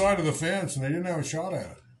fence. other side of the fence, and they didn't have a shot at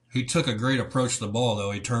it. He took a great approach to the ball,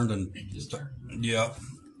 though. He turned and yeah,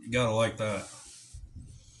 you gotta like that.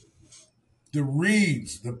 The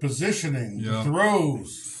reads, the positioning, the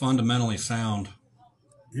throws, fundamentally sound.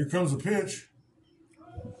 Here comes the pitch.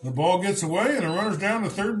 The ball gets away, and the runner's down to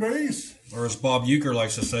third base. Or as Bob Euchre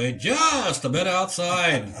likes to say, just a bit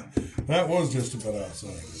outside. That was just a bit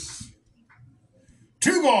outside.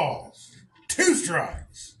 2 balls, 2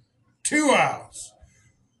 strikes, 2 outs,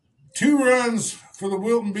 2 runs for the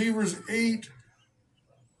Wilton Beavers, 8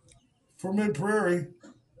 for Mid-Prairie.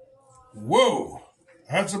 Whoa,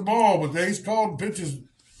 that's a ball, but he's called pitches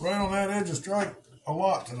right on that edge of strike a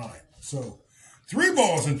lot tonight. So 3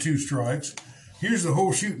 balls and 2 strikes. Here's the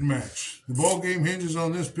whole shooting match. The ball game hinges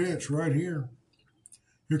on this pitch right here.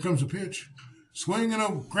 Here comes the pitch. Swinging a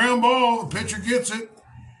ground ball, the pitcher gets it.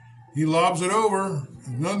 He lobs it over.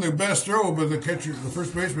 Not the best throw, but the catcher, the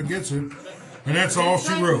first baseman gets it. And that's all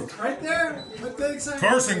she wrote. Right there.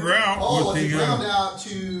 Carson Grout with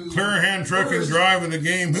the clear hand trucking drive of the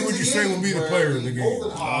game. Who would you say would be the player of the game?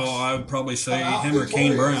 Oh, I would probably say him or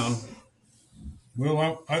Kane Brown.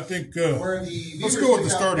 Well, I think let's go with the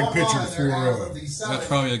starting pitcher for that's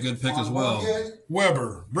probably a good pick as well.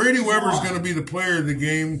 Weber. Brady Weber is going to be the player of the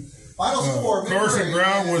game. Carson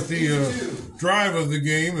Brown with the drive of the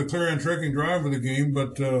game, the clear and trekking drive of the game,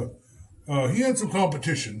 but he had some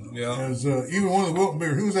competition. Yeah. As even one of the Wilton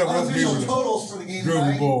Beavers, who was that Wilton Beaver that drove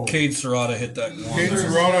the ball? Cade Serrata hit that one. Cade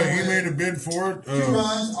Serrata, he made a bid for it. But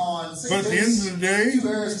at the end of the day,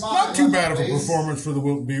 not too bad of a performance for the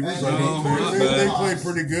Wilton Beavers. They played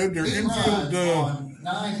pretty good. Their infield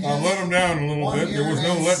let them down a little bit. There was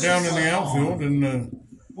no letdown in the outfield, and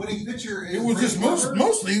it was just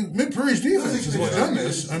mostly Mid-Prairie's defense is what done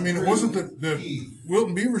this. I mean, it wasn't that the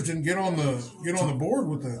Wilton Beavers didn't get on the board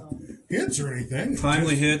with the hits or anything.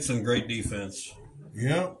 Timely hits and great defense.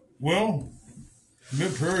 Yeah. Well,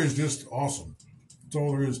 Mid-Prairie is just awesome. That's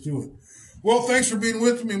all there is to it. Well, thanks for being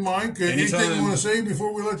with me, Mike. Anything you want to say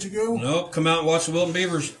before we let you go? Nope. Come out and watch the Wilton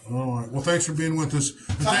Beavers. All right. Well, thanks for being with us.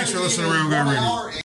 And thanks for listening to Around Guy Radio.